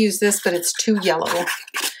tried to use this, but it's too yellow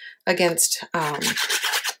against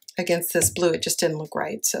this blue. It just didn't look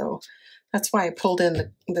right. So that's why I pulled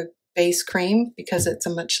in the base cream, because it's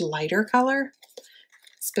a much lighter color,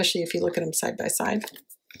 especially if you look at them side by side.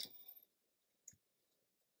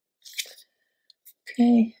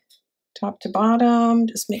 Okay, top to bottom,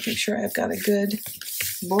 just making sure I've got a good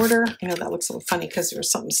border. I know that looks a little funny because there's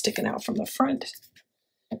something sticking out from the front.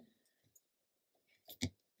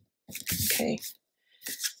 Okay,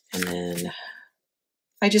 and then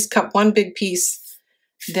I just cut one big piece,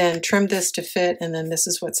 then trimmed this to fit, and then this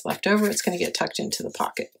is what's left over. It's going to get tucked into the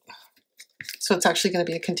pocket. So it's actually going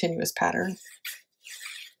to be a continuous pattern.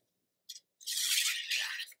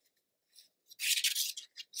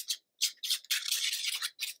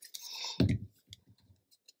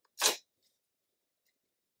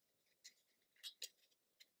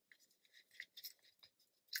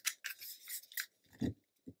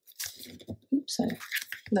 Oops, I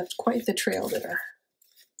left quite the trail there.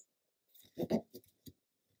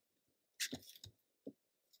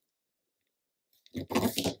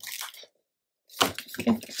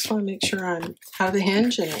 Okay, just want to make sure I'm out of the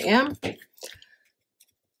hinge, and I am.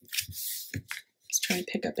 Just trying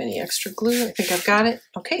to pick up any extra glue. I think I've got it.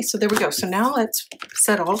 Okay, so there we go. So now let's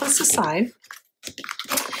set all this aside,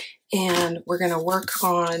 and we're going to work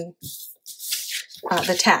on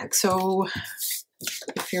the tag. So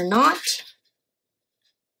if you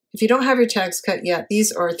don't have your tags cut yet,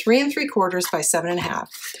 these are 3 3/4 by 7.5.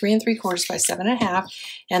 3 3/4 by 7.5.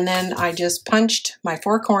 And then I just punched my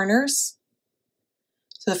 4 corners.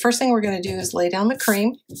 So the first thing we're going to do is lay down the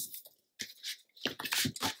cream.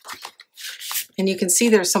 And you can see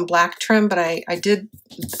there's some black trim, but I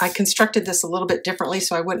constructed this a little bit differently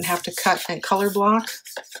so I wouldn't have to cut and color block.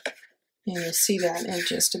 And you'll see that in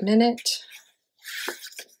just a minute.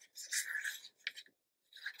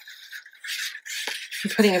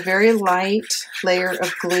 I'm putting a very light layer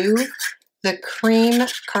of glue. The cream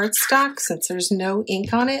cardstock, since there's no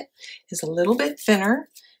ink on it, is a little bit thinner.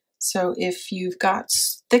 So if you've got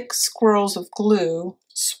thick swirls of glue,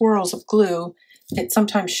 it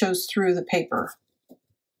sometimes shows through the paper.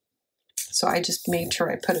 So I just made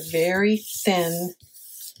sure I put a very thin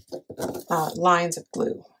lines of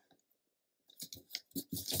glue.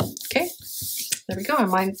 Okay, there we go. And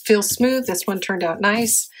mine feels smooth. This one turned out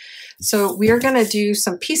nice. So we are going to do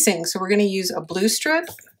some piecing. So we're going to use a blue strip,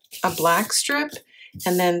 a black strip,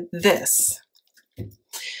 and then this,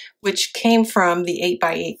 which came from the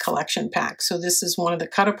 8x8 collection pack. So this is one of the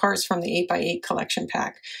cut aparts from the 8x8 collection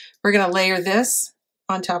pack. We're going to layer this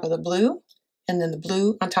on top of the blue, and then the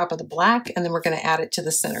blue on top of the black, and then we're going to add it to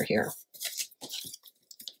the center here.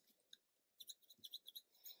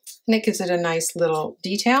 And it gives it a nice little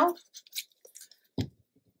detail.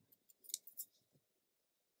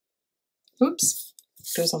 Oops,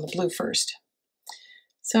 goes on the blue first.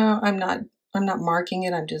 So I'm not marking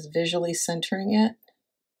it, I'm just visually centering it.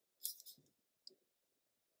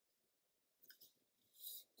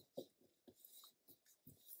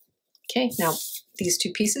 Okay, now these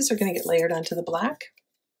two pieces are going to get layered onto the black.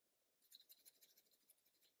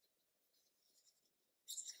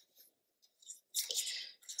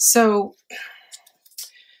 So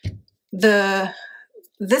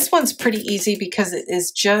this one's pretty easy because it is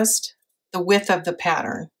just the width of the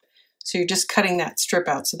pattern. So you're just cutting that strip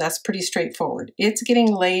out. So that's pretty straightforward. It's getting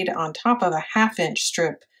laid on top of a 1/2 inch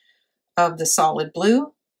strip of the solid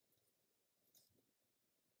blue.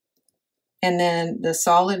 And then the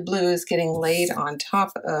solid blue is getting laid on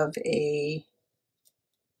top of a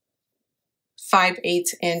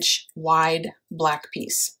 5/8 inch wide black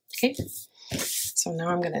piece. Okay. So now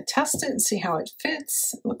I'm going to test it and see how it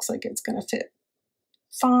fits. It looks like it's going to fit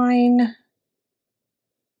fine.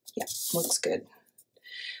 Yeah, looks good.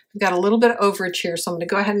 I've got a little bit of overage here, so I'm going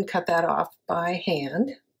to go ahead and cut that off by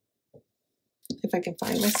hand. If I can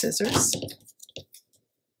find my scissors.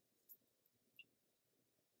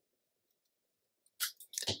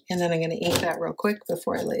 And then I'm going to ink that real quick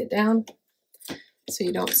before I lay it down, so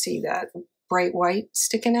you don't see that bright white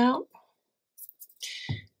sticking out.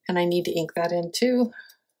 And I need to ink that in too.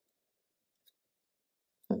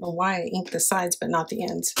 I don't know why I inked the sides but not the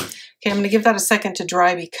ends. Okay, I'm going to give that a second to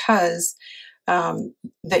dry because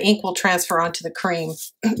the ink will transfer onto the cream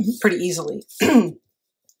pretty easily.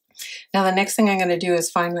 Now the next thing I'm going to do is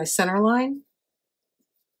find my center line.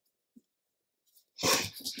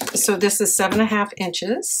 So this is 7.5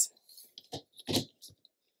 inches.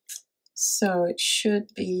 So it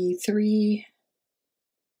should be 3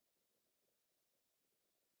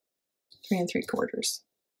 3/3.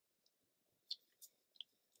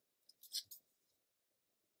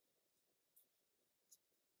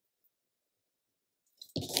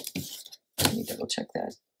 Let me double check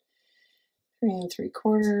that. 3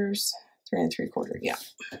 3/4, 3 3/4, yeah.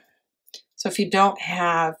 So if you don't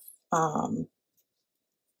have a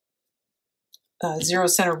 0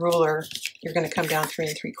 center ruler, you're going to come down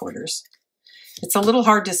 3 3/4. It's a little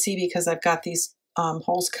hard to see because I've got these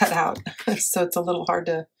holes cut out. So it's a little hard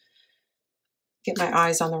to get my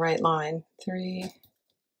eyes on the right line. 3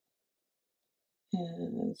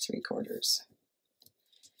 3/4.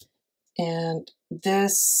 And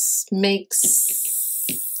this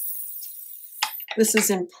is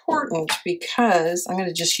important because I'm going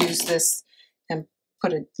to just use this and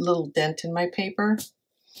put a little dent in my paper.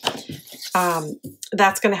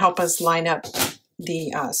 That's going to help us line up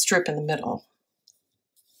the strip in the middle.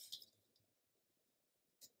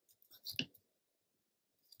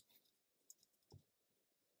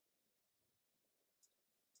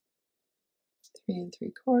 Three and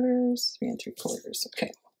 3/4.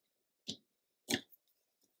 Okay.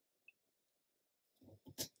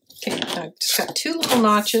 Okay, I've just got 2 little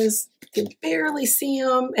notches. You can barely see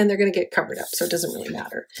them, and they're going to get covered up, so it doesn't really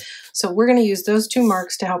matter. So we're going to use those 2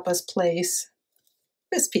 marks to help us place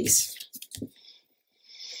this piece.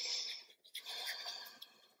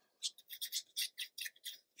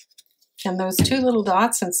 And those 2 little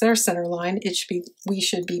dots, since they're center line, we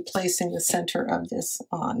should be placing the center of this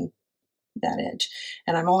on that edge.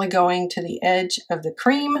 And I'm only going to the edge of the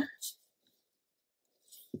cream,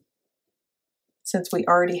 since we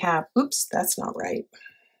already have, oops, that's not right.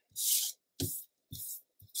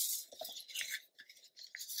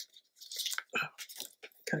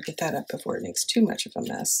 Gotta get that up before it makes too much of a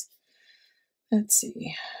mess. Let's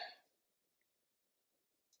see.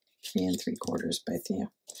 3 3/4 by 3.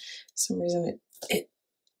 For some reason it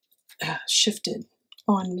shifted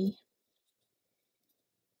on me.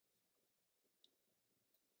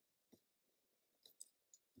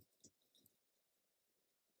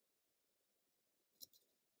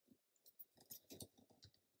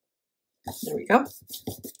 There we go.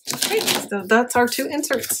 Okay, so that's our 2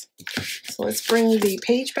 inserts. So let's bring the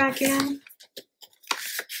page back in.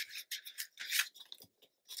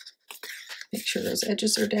 Make sure those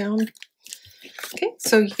edges are down. Okay,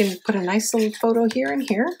 so you can put a nice little photo here and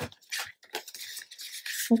here.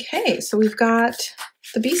 Okay, so we've got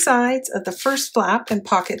the B-sides of the first flap and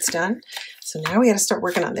pockets done. So now we got to start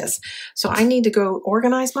working on this. So I need to go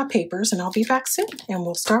organize my papers, and I'll be back soon, and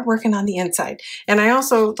we'll start working on the inside. And I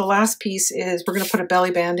also, the last piece is we're going to put a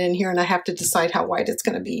belly band in here, and I have to decide how wide it's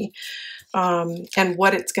going to be and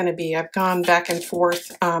what it's going to be. I've gone back and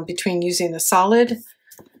forth between using the solid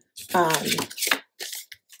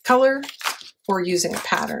color or using a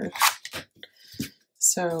pattern.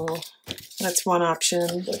 So that's one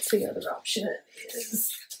option. What's the other option?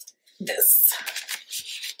 Is this.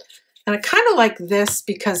 And I kind of like this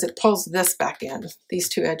because it pulls this back in, these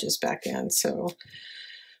 2 edges back in. So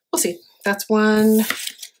we'll see. That's 1.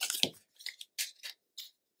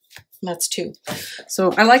 That's 2.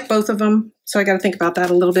 So I like both of them. So I got to think about that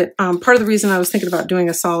a little bit. Part of the reason I was thinking about doing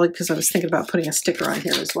a solid because I was thinking about putting a sticker on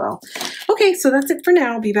here as well. Okay, so that's it for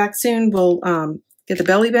now. I'll be back soon. We'll get the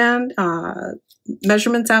belly band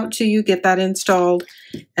measurements out to you, get that installed,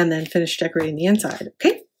 and then finish decorating the inside.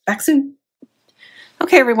 Okay, back soon.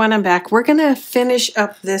 Okay, everyone, I'm back. We're going to finish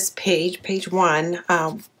up this page, page 1.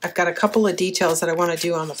 I've got a couple of details that I want to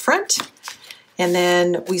do on the front, and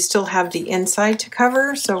then we still have the inside to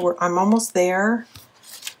cover, so I'm almost there.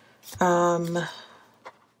 Oh,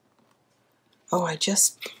 I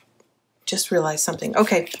just realized something.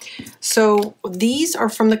 Okay, so these are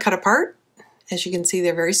from the cut apart. As you can see,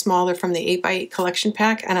 they're very small. They're from the 8x8 collection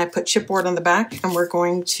pack, and I put chipboard on the back, and we're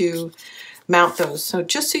going to mount those. So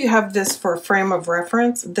just so you have this for a frame of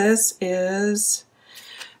reference, this is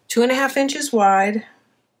 2.5 inches wide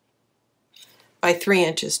by 3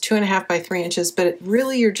 inches, 2.5 by 3 inches, but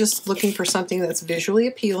really you're just looking for something that's visually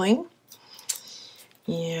appealing.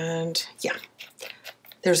 And yeah,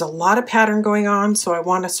 there's a lot of pattern going on, so I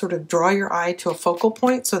want to sort of draw your eye to a focal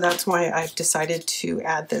point, so that's why I've decided to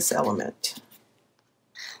add this element.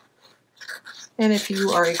 And if you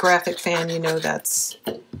are a graphic fan, you know that's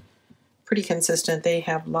pretty consistent. They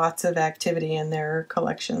have lots of activity in their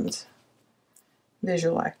collections,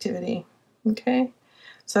 visual activity. Okay,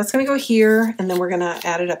 so that's going to go here, and then we're going to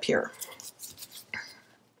add it up here.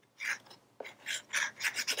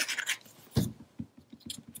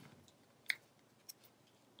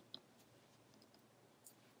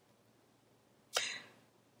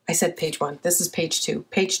 I said page 1. This is page 2.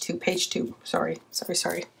 Page 2, page 2. Sorry.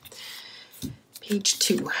 Page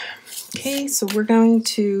 2. Okay, so we're going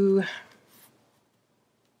to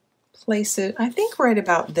place it, I think, right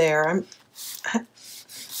about there.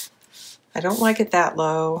 I don't like it that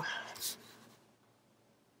low.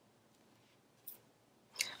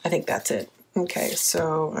 I think that's it. Okay,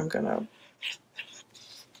 so I'm gonna,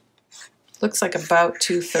 looks like about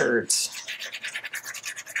 2/3.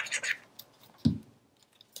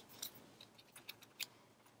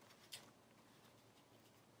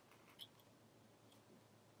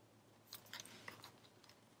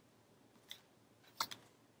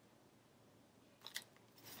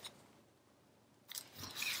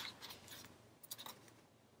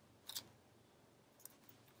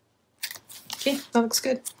 Okay, that looks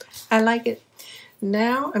good. I like it.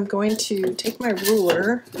 Now I'm going to take my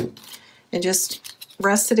ruler and just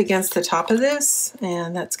rest it against the top of this,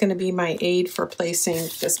 and that's going to be my aid for placing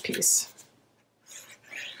this piece.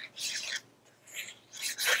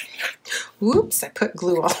 Whoops, I put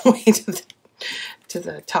glue all the way to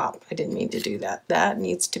the top. I didn't mean to do that. That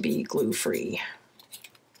needs to be glue free.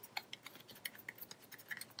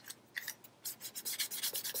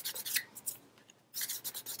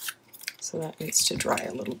 So that needs to dry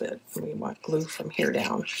a little bit. We want glue from here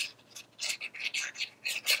down.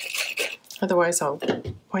 Otherwise I'll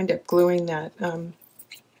wind up gluing that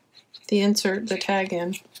the tag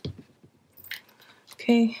in.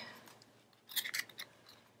 Okay.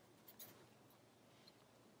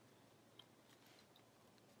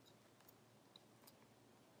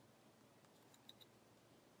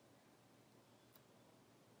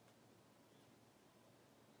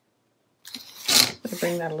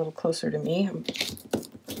 Bring that a little closer to me. I'm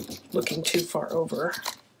looking too far over.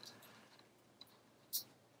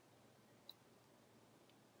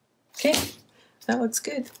 Okay, that looks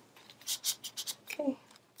good. Okay,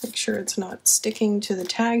 make sure it's not sticking to the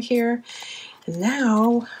tag here. And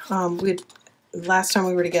now, last time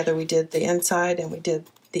we were together, we did the inside and we did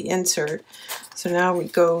the insert. So now we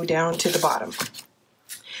go down to the bottom.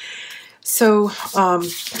 So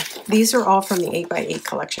these are all from the 8x8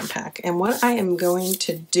 collection pack. And what I am going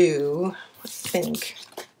to do, I think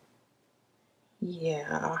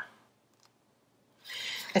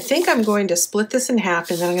I'm going to split this in half,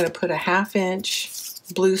 and then I'm going to put a 1/2 inch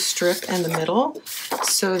blue strip in the middle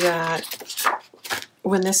so that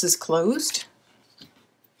when this is closed,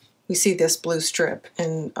 we see this blue strip,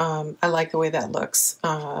 and I like the way that looks.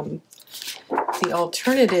 The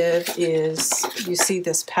alternative is you see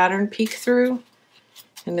this pattern peek through,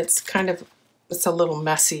 and it's a little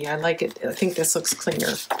messy. I like it. I think this looks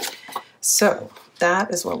cleaner. So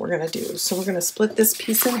that is what we're going to do. So we're going to split this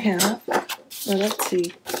piece in half. Well, let's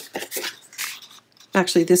see.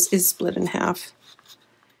 Actually, this is split in half.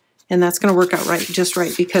 And that's going to work out just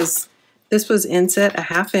right, because this was inset a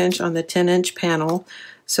 1/2 inch on the 10-inch panel.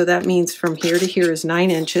 So that means from here to here is 9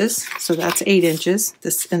 inches. So that's 8 inches,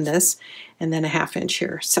 this, and then a 1/2 inch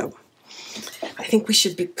here. So I think we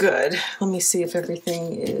should be good. Let me see if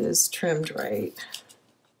everything is trimmed right.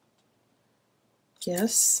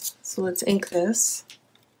 Yes. So let's ink this.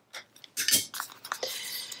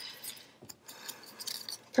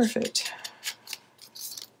 Perfect.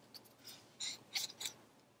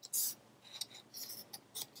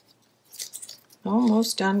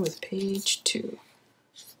 Almost done with page 2.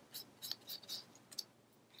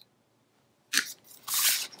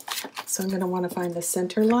 So I'm going to want to find the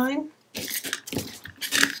center line.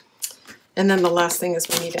 And then the last thing is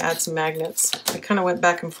we need to add some magnets. I kind of went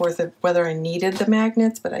back and forth of whether I needed the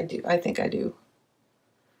magnets, but I do. I think I do.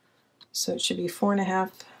 So it should be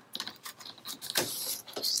 4.5.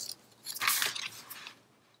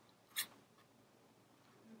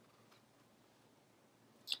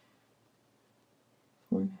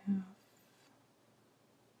 4.5.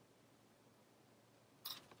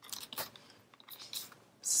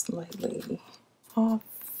 Slightly off.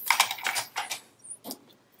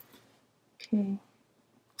 Okay.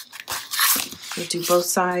 We'll do both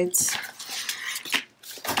sides.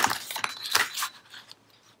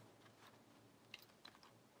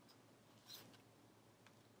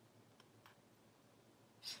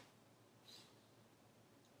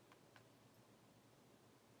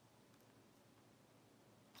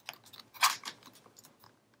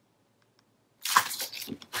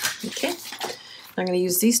 Okay. I'm going to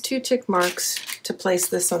use these 2 tick marks to place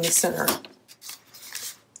this on the center.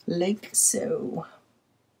 Like so.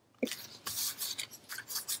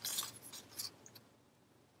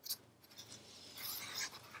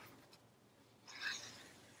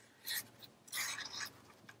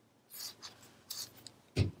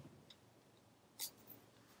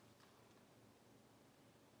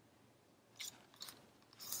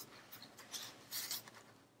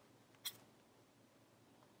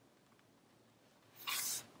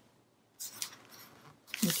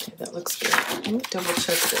 Okay, that looks good. Let me double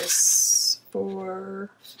check this.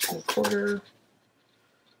 4.25.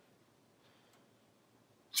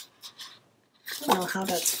 I don't know how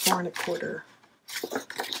that's 4.25.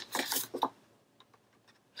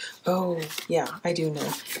 Oh, yeah, I do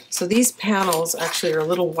know. So these panels actually are a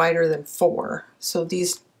little wider than 4. So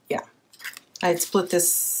these, yeah, I had split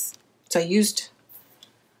this. So I used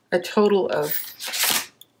a total of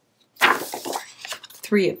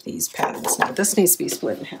 3 of these patterns. Now this needs to be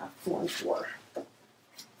split in half, 4 and 4.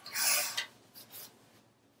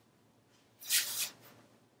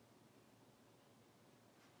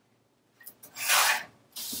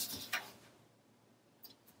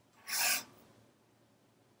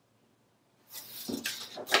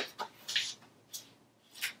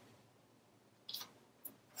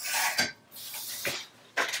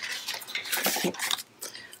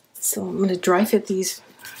 So I'm going to dry fit these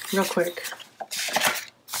real quick.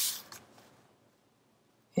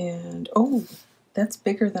 And, oh, that's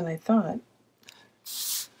bigger than I thought.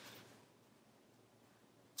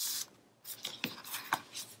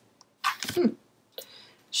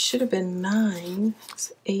 Should have been 9,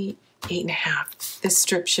 8, 8.5. This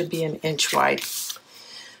strip should be an inch wide.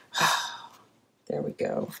 There we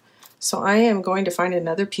go. So I am going to find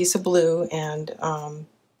another piece of blue and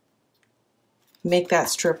make that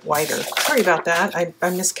strip wider. Sorry about that. I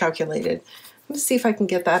miscalculated. Let's see if I can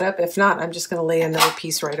get that up. If not, I'm just going to lay another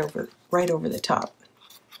piece right over the top.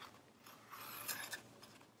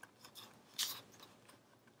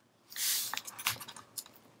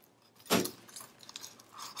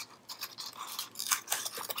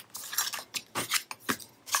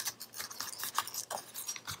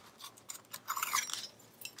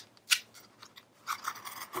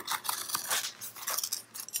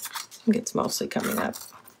 I think it's mostly coming up.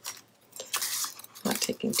 Not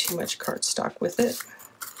taking too much cardstock with it.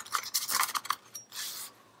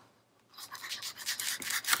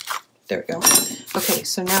 There we go. Okay,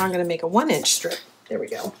 so now I'm going to make a 1-inch strip. There we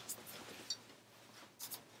go.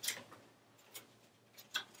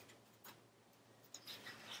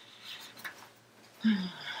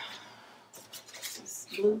 This is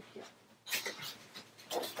blue.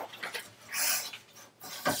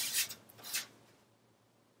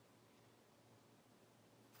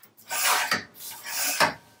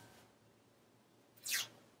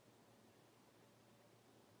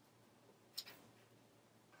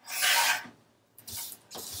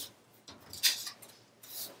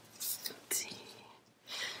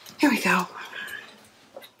 Here we go.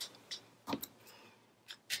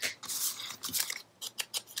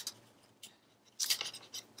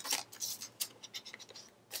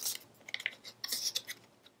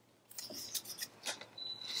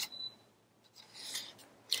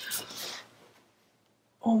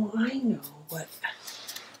 Oh, I know what.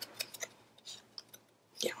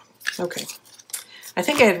 Yeah, okay. I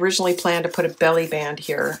think I had originally planned to put a belly band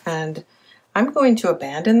here, and I'm going to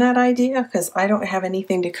abandon that idea because I don't have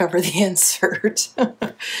anything to cover the insert.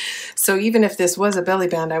 So even if this was a belly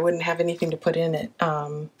band, I wouldn't have anything to put in it.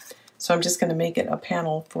 So I'm just going to make it a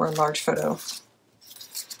panel for a large photo.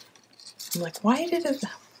 I'm like, why did it,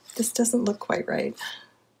 this doesn't look quite right.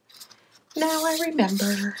 Now I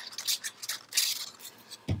remember.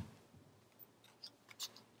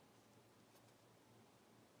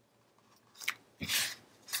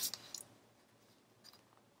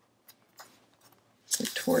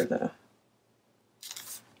 Toward the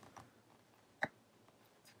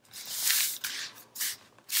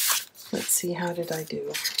let's see, how did I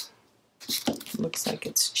do? Looks like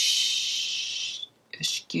it's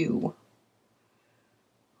askew.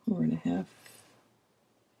 4.5.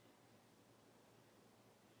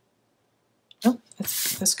 Oh,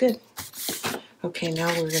 that's good. Okay, now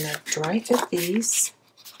we're gonna dry fit these.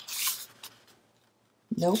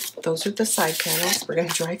 Nope, those are the side panels. We're gonna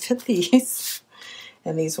dry fit these.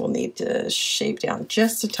 And these will need to shape down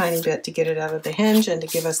just a tiny bit to get it out of the hinge and to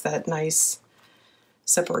give us that nice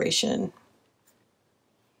separation.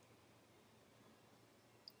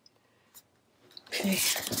 Okay.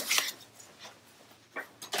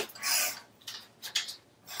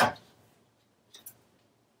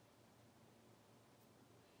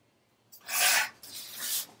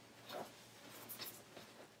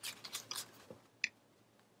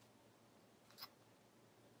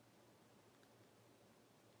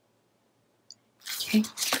 Okay.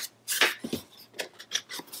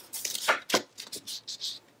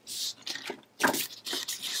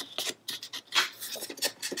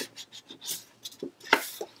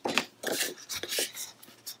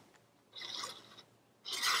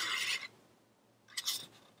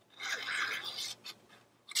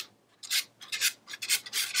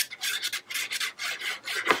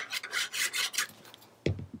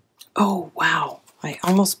 Oh, wow. I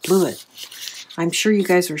almost blew it. I'm sure you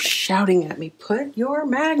guys are shouting at me, put your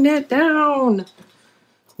magnet down,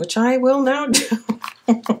 which I will now do.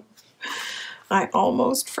 I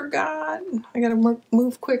almost forgot. I gotta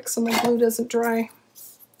move quick so my glue doesn't dry.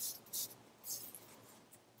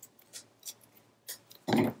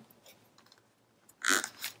 Okay,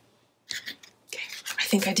 I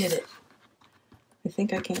think I did it. I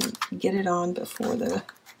think I can get it on before the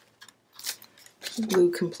glue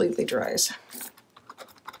completely dries.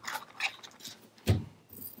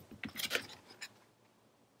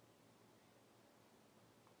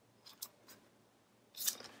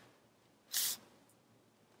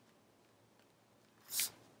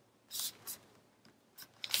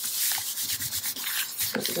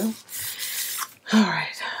 There we go. All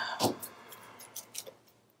right.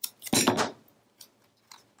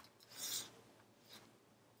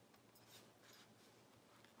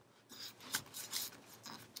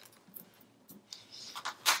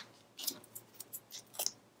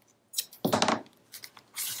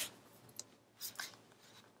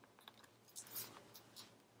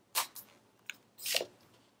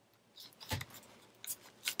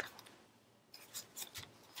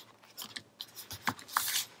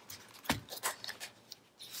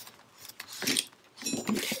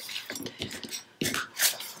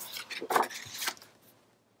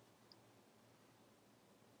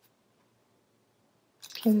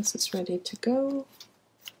 Okay, this is ready to go.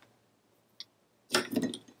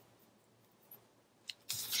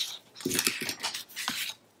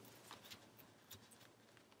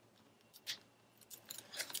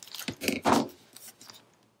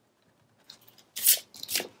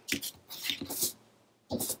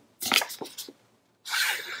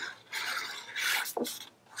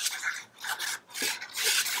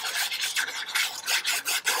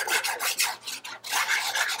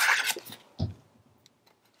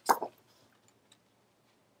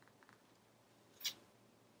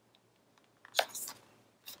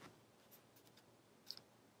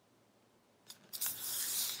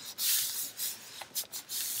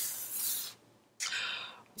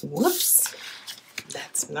 Whoops,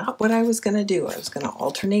 that's not what I was going to do. I was going to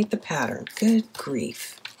alternate the pattern. Good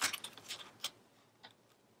grief.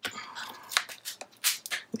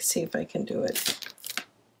 Let's see if I can do it.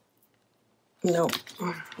 Nope,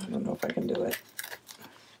 I don't know if I can do it.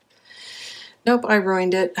 Nope, I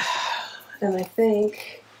ruined it. And I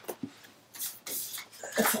think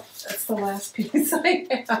that's the last piece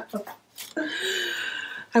I have.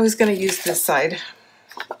 I was going to use this side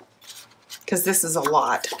because this is a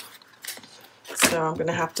lot. So I'm going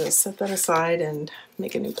to have to set that aside and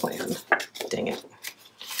make a new plan. Dang it.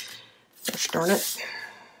 Gosh darn it.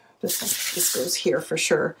 This goes here for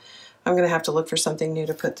sure. I'm going to have to look for something new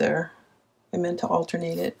to put there. I meant to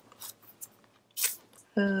alternate it.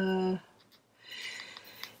 And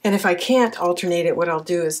if I can't alternate it, what I'll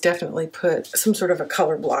do is definitely put some sort of a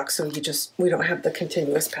color block so we don't have the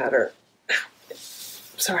continuous pattern.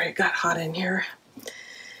 Sorry, it got hot in here.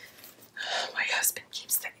 My husband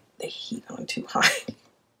keeps the heat on too high.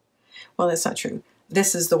 Well, that's not true.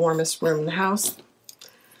 This is the warmest room in the house.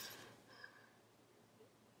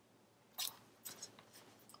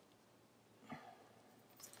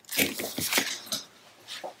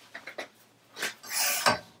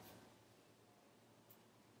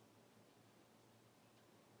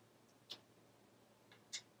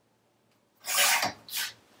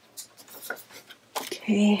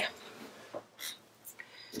 Okay.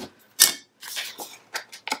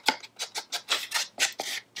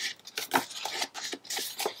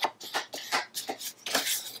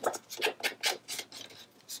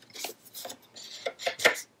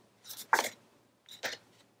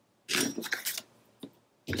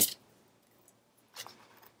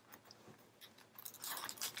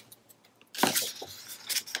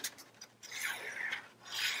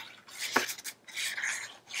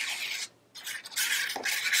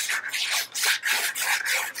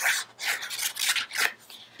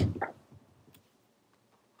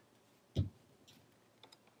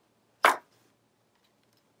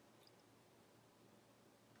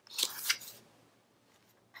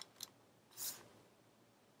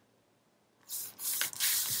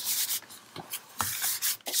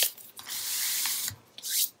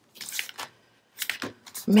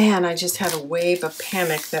 Man, I just had a wave of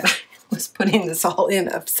panic that I was putting this all in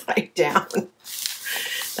upside down.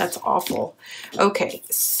 That's awful. Okay,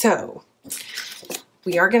 so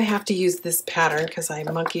we are going to have to use this pattern because I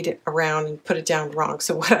monkeyed it around and put it down wrong.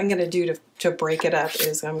 So what I'm going to do to break it up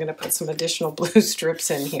is I'm going to put some additional blue strips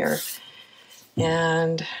in here.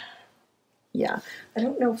 And yeah, I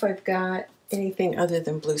don't know if I've got anything other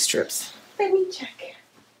than blue strips. Let me check.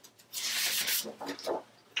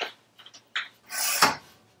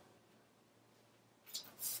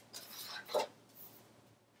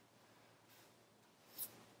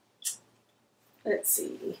 Let's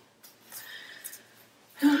see.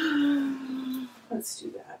 Let's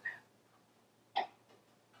do that.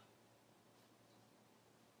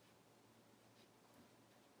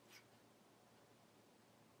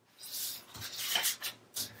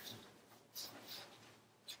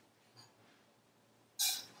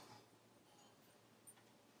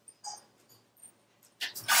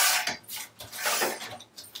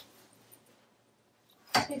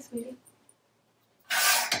 Hey, sweetie.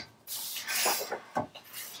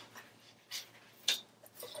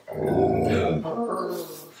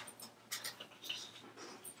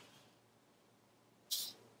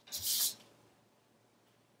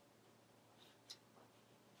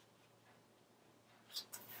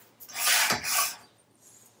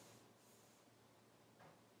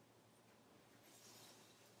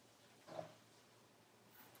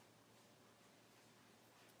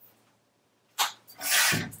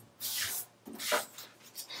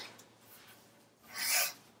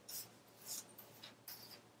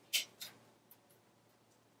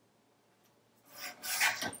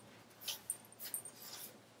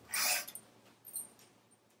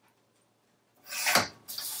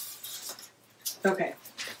 Okay,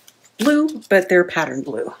 blue, but they're pattern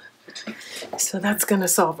blue. So So that's going to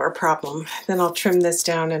solve our problem. Then I'll trim this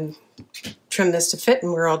down and trim this to fit,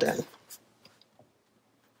 and we're all done.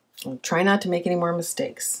 I'll try not to make any more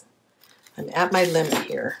mistakes. I'm at my limit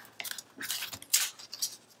here.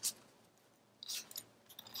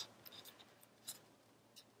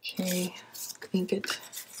 Okay, ink it.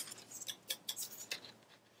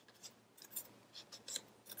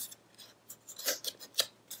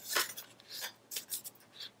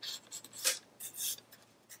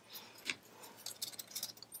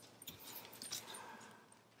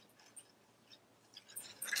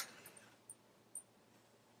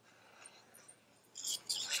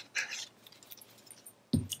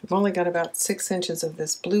 I've only got about 6 inches of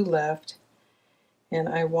this blue left, and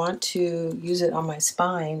I want to use it on my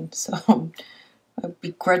spine, so I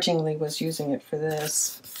begrudgingly was using it for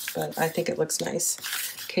this, but I think it looks nice.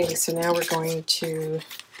 Okay, so now we're going to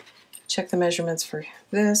check the measurements for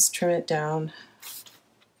this, trim it down.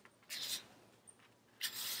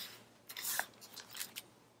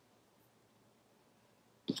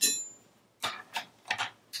 As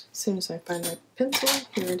soon as I find my pencil,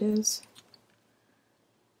 here it is.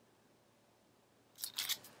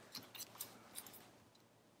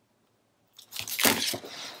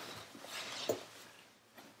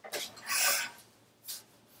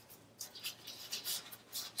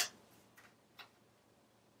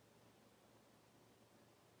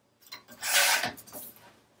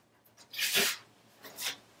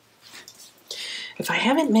 If I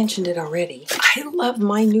haven't mentioned it already, I love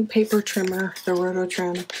my new paper trimmer, the Roto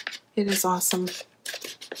Trim. It is awesome.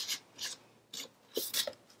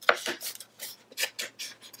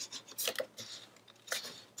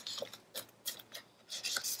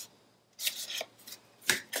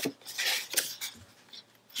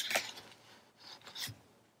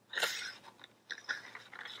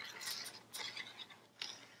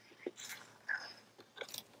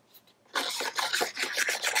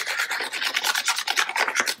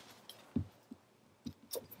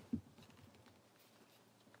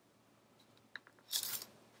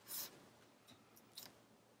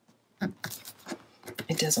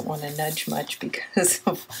 It doesn't want to nudge much because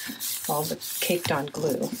of all the caked on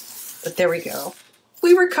glue. But there we go.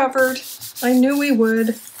 We recovered. I knew we would.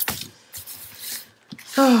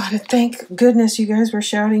 Oh, thank goodness you guys were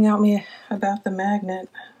shouting at me about the magnet.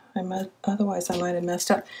 Otherwise I might have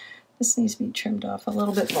messed up. This needs to be trimmed off a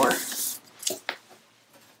little bit more.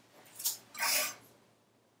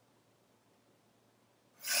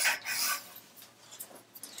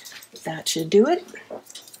 That should do it.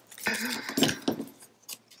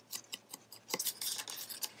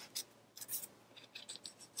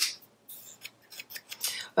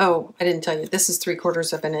 Oh, I didn't tell you, this is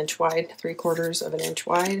 3/4 of an inch wide, 3/4 of an inch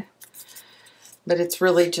wide. But it's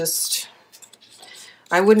really just,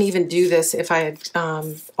 I wouldn't even do this if I had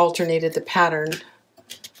alternated the pattern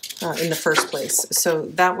in the first place. So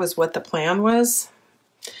that was what the plan was.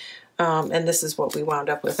 And this is what we wound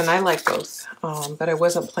up with. And I like both, but I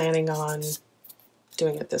wasn't planning on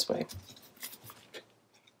doing it this way.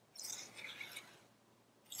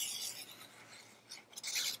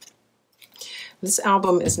 This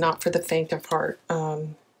album is not for the faint of heart.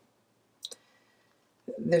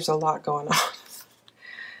 There's a lot going on.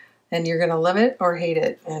 And you're going to love it or hate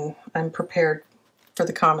it. And I'm prepared for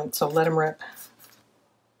the comments, so let them rip.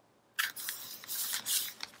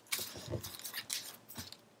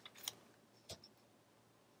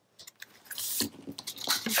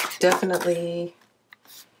 Definitely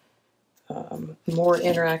more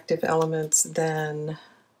interactive elements than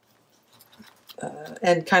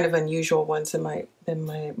and kind of unusual ones in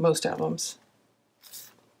my most albums.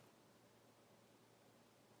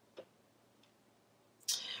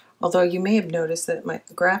 Although you may have noticed that my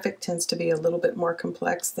graphic tends to be a little bit more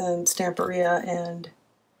complex than Stamperia and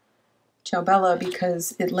Ciao Bella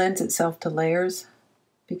because it lends itself to layers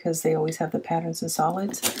because they always have the patterns and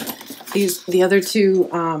solids. The other two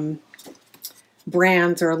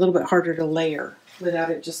brands are a little bit harder to layer without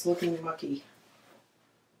it just looking mucky.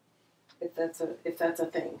 If that's a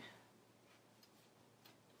thing.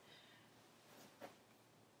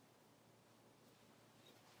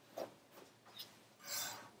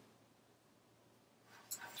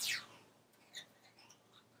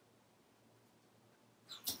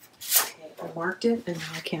 Okay, I marked it and now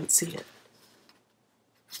I can't see it.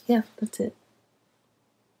 Yeah, that's it.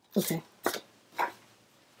 Okay.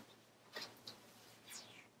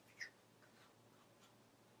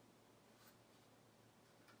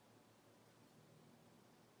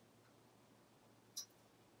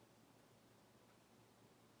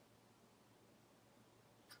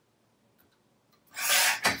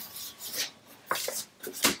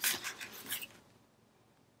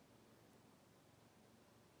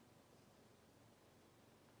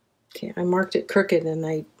 I marked it crooked and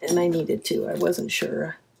I needed to. I wasn't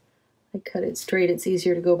sure. I cut it straight. It's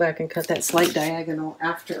easier to go back and cut that slight diagonal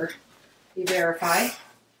after you verify.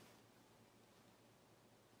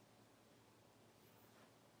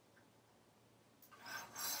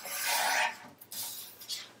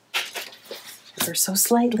 Ever so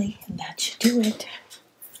slightly, and that should do it.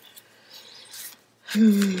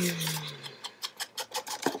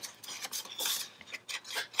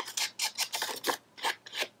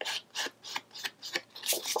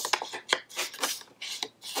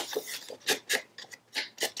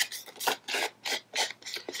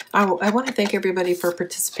 I want to thank everybody for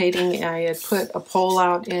participating. I had put a poll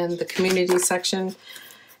out in the community section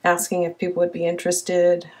asking if people would be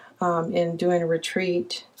interested in doing a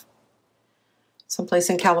retreat someplace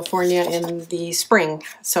in California in the spring.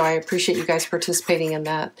 So I appreciate you guys participating in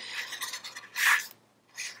that.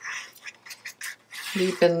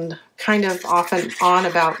 We've been kind of off and on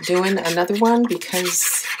about doing another one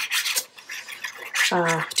because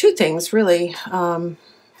two things really.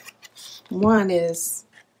 One is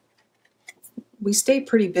we stay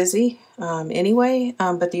pretty busy anyway,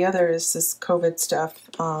 but the other is this COVID stuff,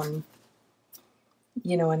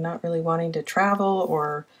 you know, and not really wanting to travel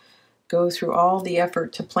or go through all the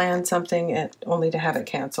effort to plan something and only to have it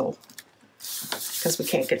canceled because we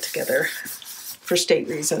can't get together for state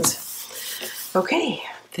reasons. Okay,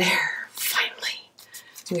 there, finally.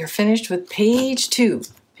 We are finished with page 2.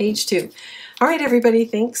 Page 2. All right, everybody,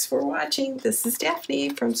 thanks for watching. This is Daphne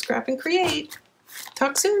from Scrap and Create.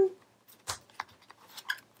 Talk soon.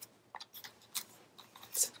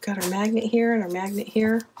 So we've got our magnet here and our magnet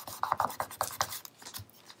here.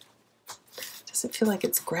 Doesn't feel like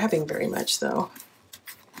it's grabbing very much, though.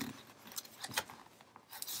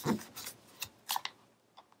 I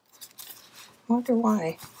wonder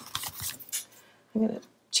why. I'm going to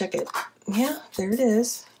check it. Yeah, there it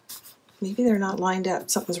is. Maybe they're not lined up.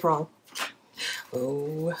 Something's wrong.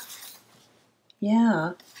 Oh.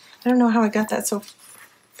 Yeah. I don't know how I got that so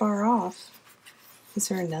far off. Is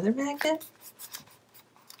there another magnet?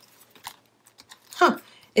 Huh.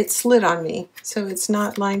 It slid on me, so it's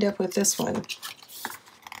not lined up with this one.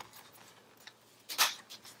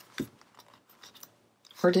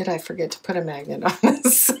 Or did I forget to put a magnet on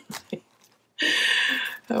this?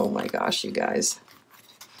 Oh my gosh, you guys.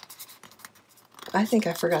 I think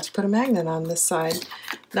I forgot to put a magnet on this side.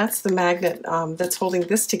 That's the magnet that's holding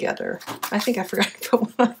this together. I think I forgot to put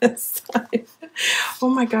one on this side. Oh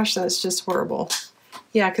my gosh, that's just horrible.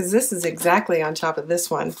 Yeah, because this is exactly on top of this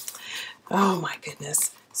one. Oh my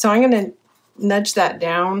goodness. So I'm going to nudge that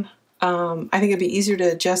down. I think it'd be easier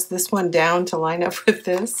to adjust this one down to line up with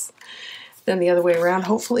this than the other way around.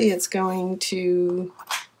 Hopefully it's going to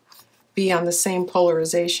be on the same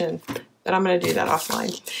polarization, but I'm going to do that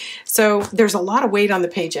offline. So there's a lot of weight on the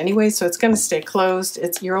page anyway, so it's going to stay closed.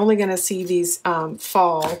 You're only going to see these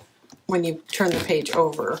fall when you turn the page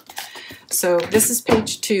over. So this is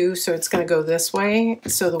page 2, so it's going to go this way.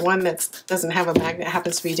 So the one that doesn't have a magnet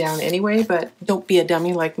happens to be down anyway, but don't be a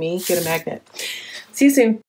dummy like me. Get a magnet. See you soon.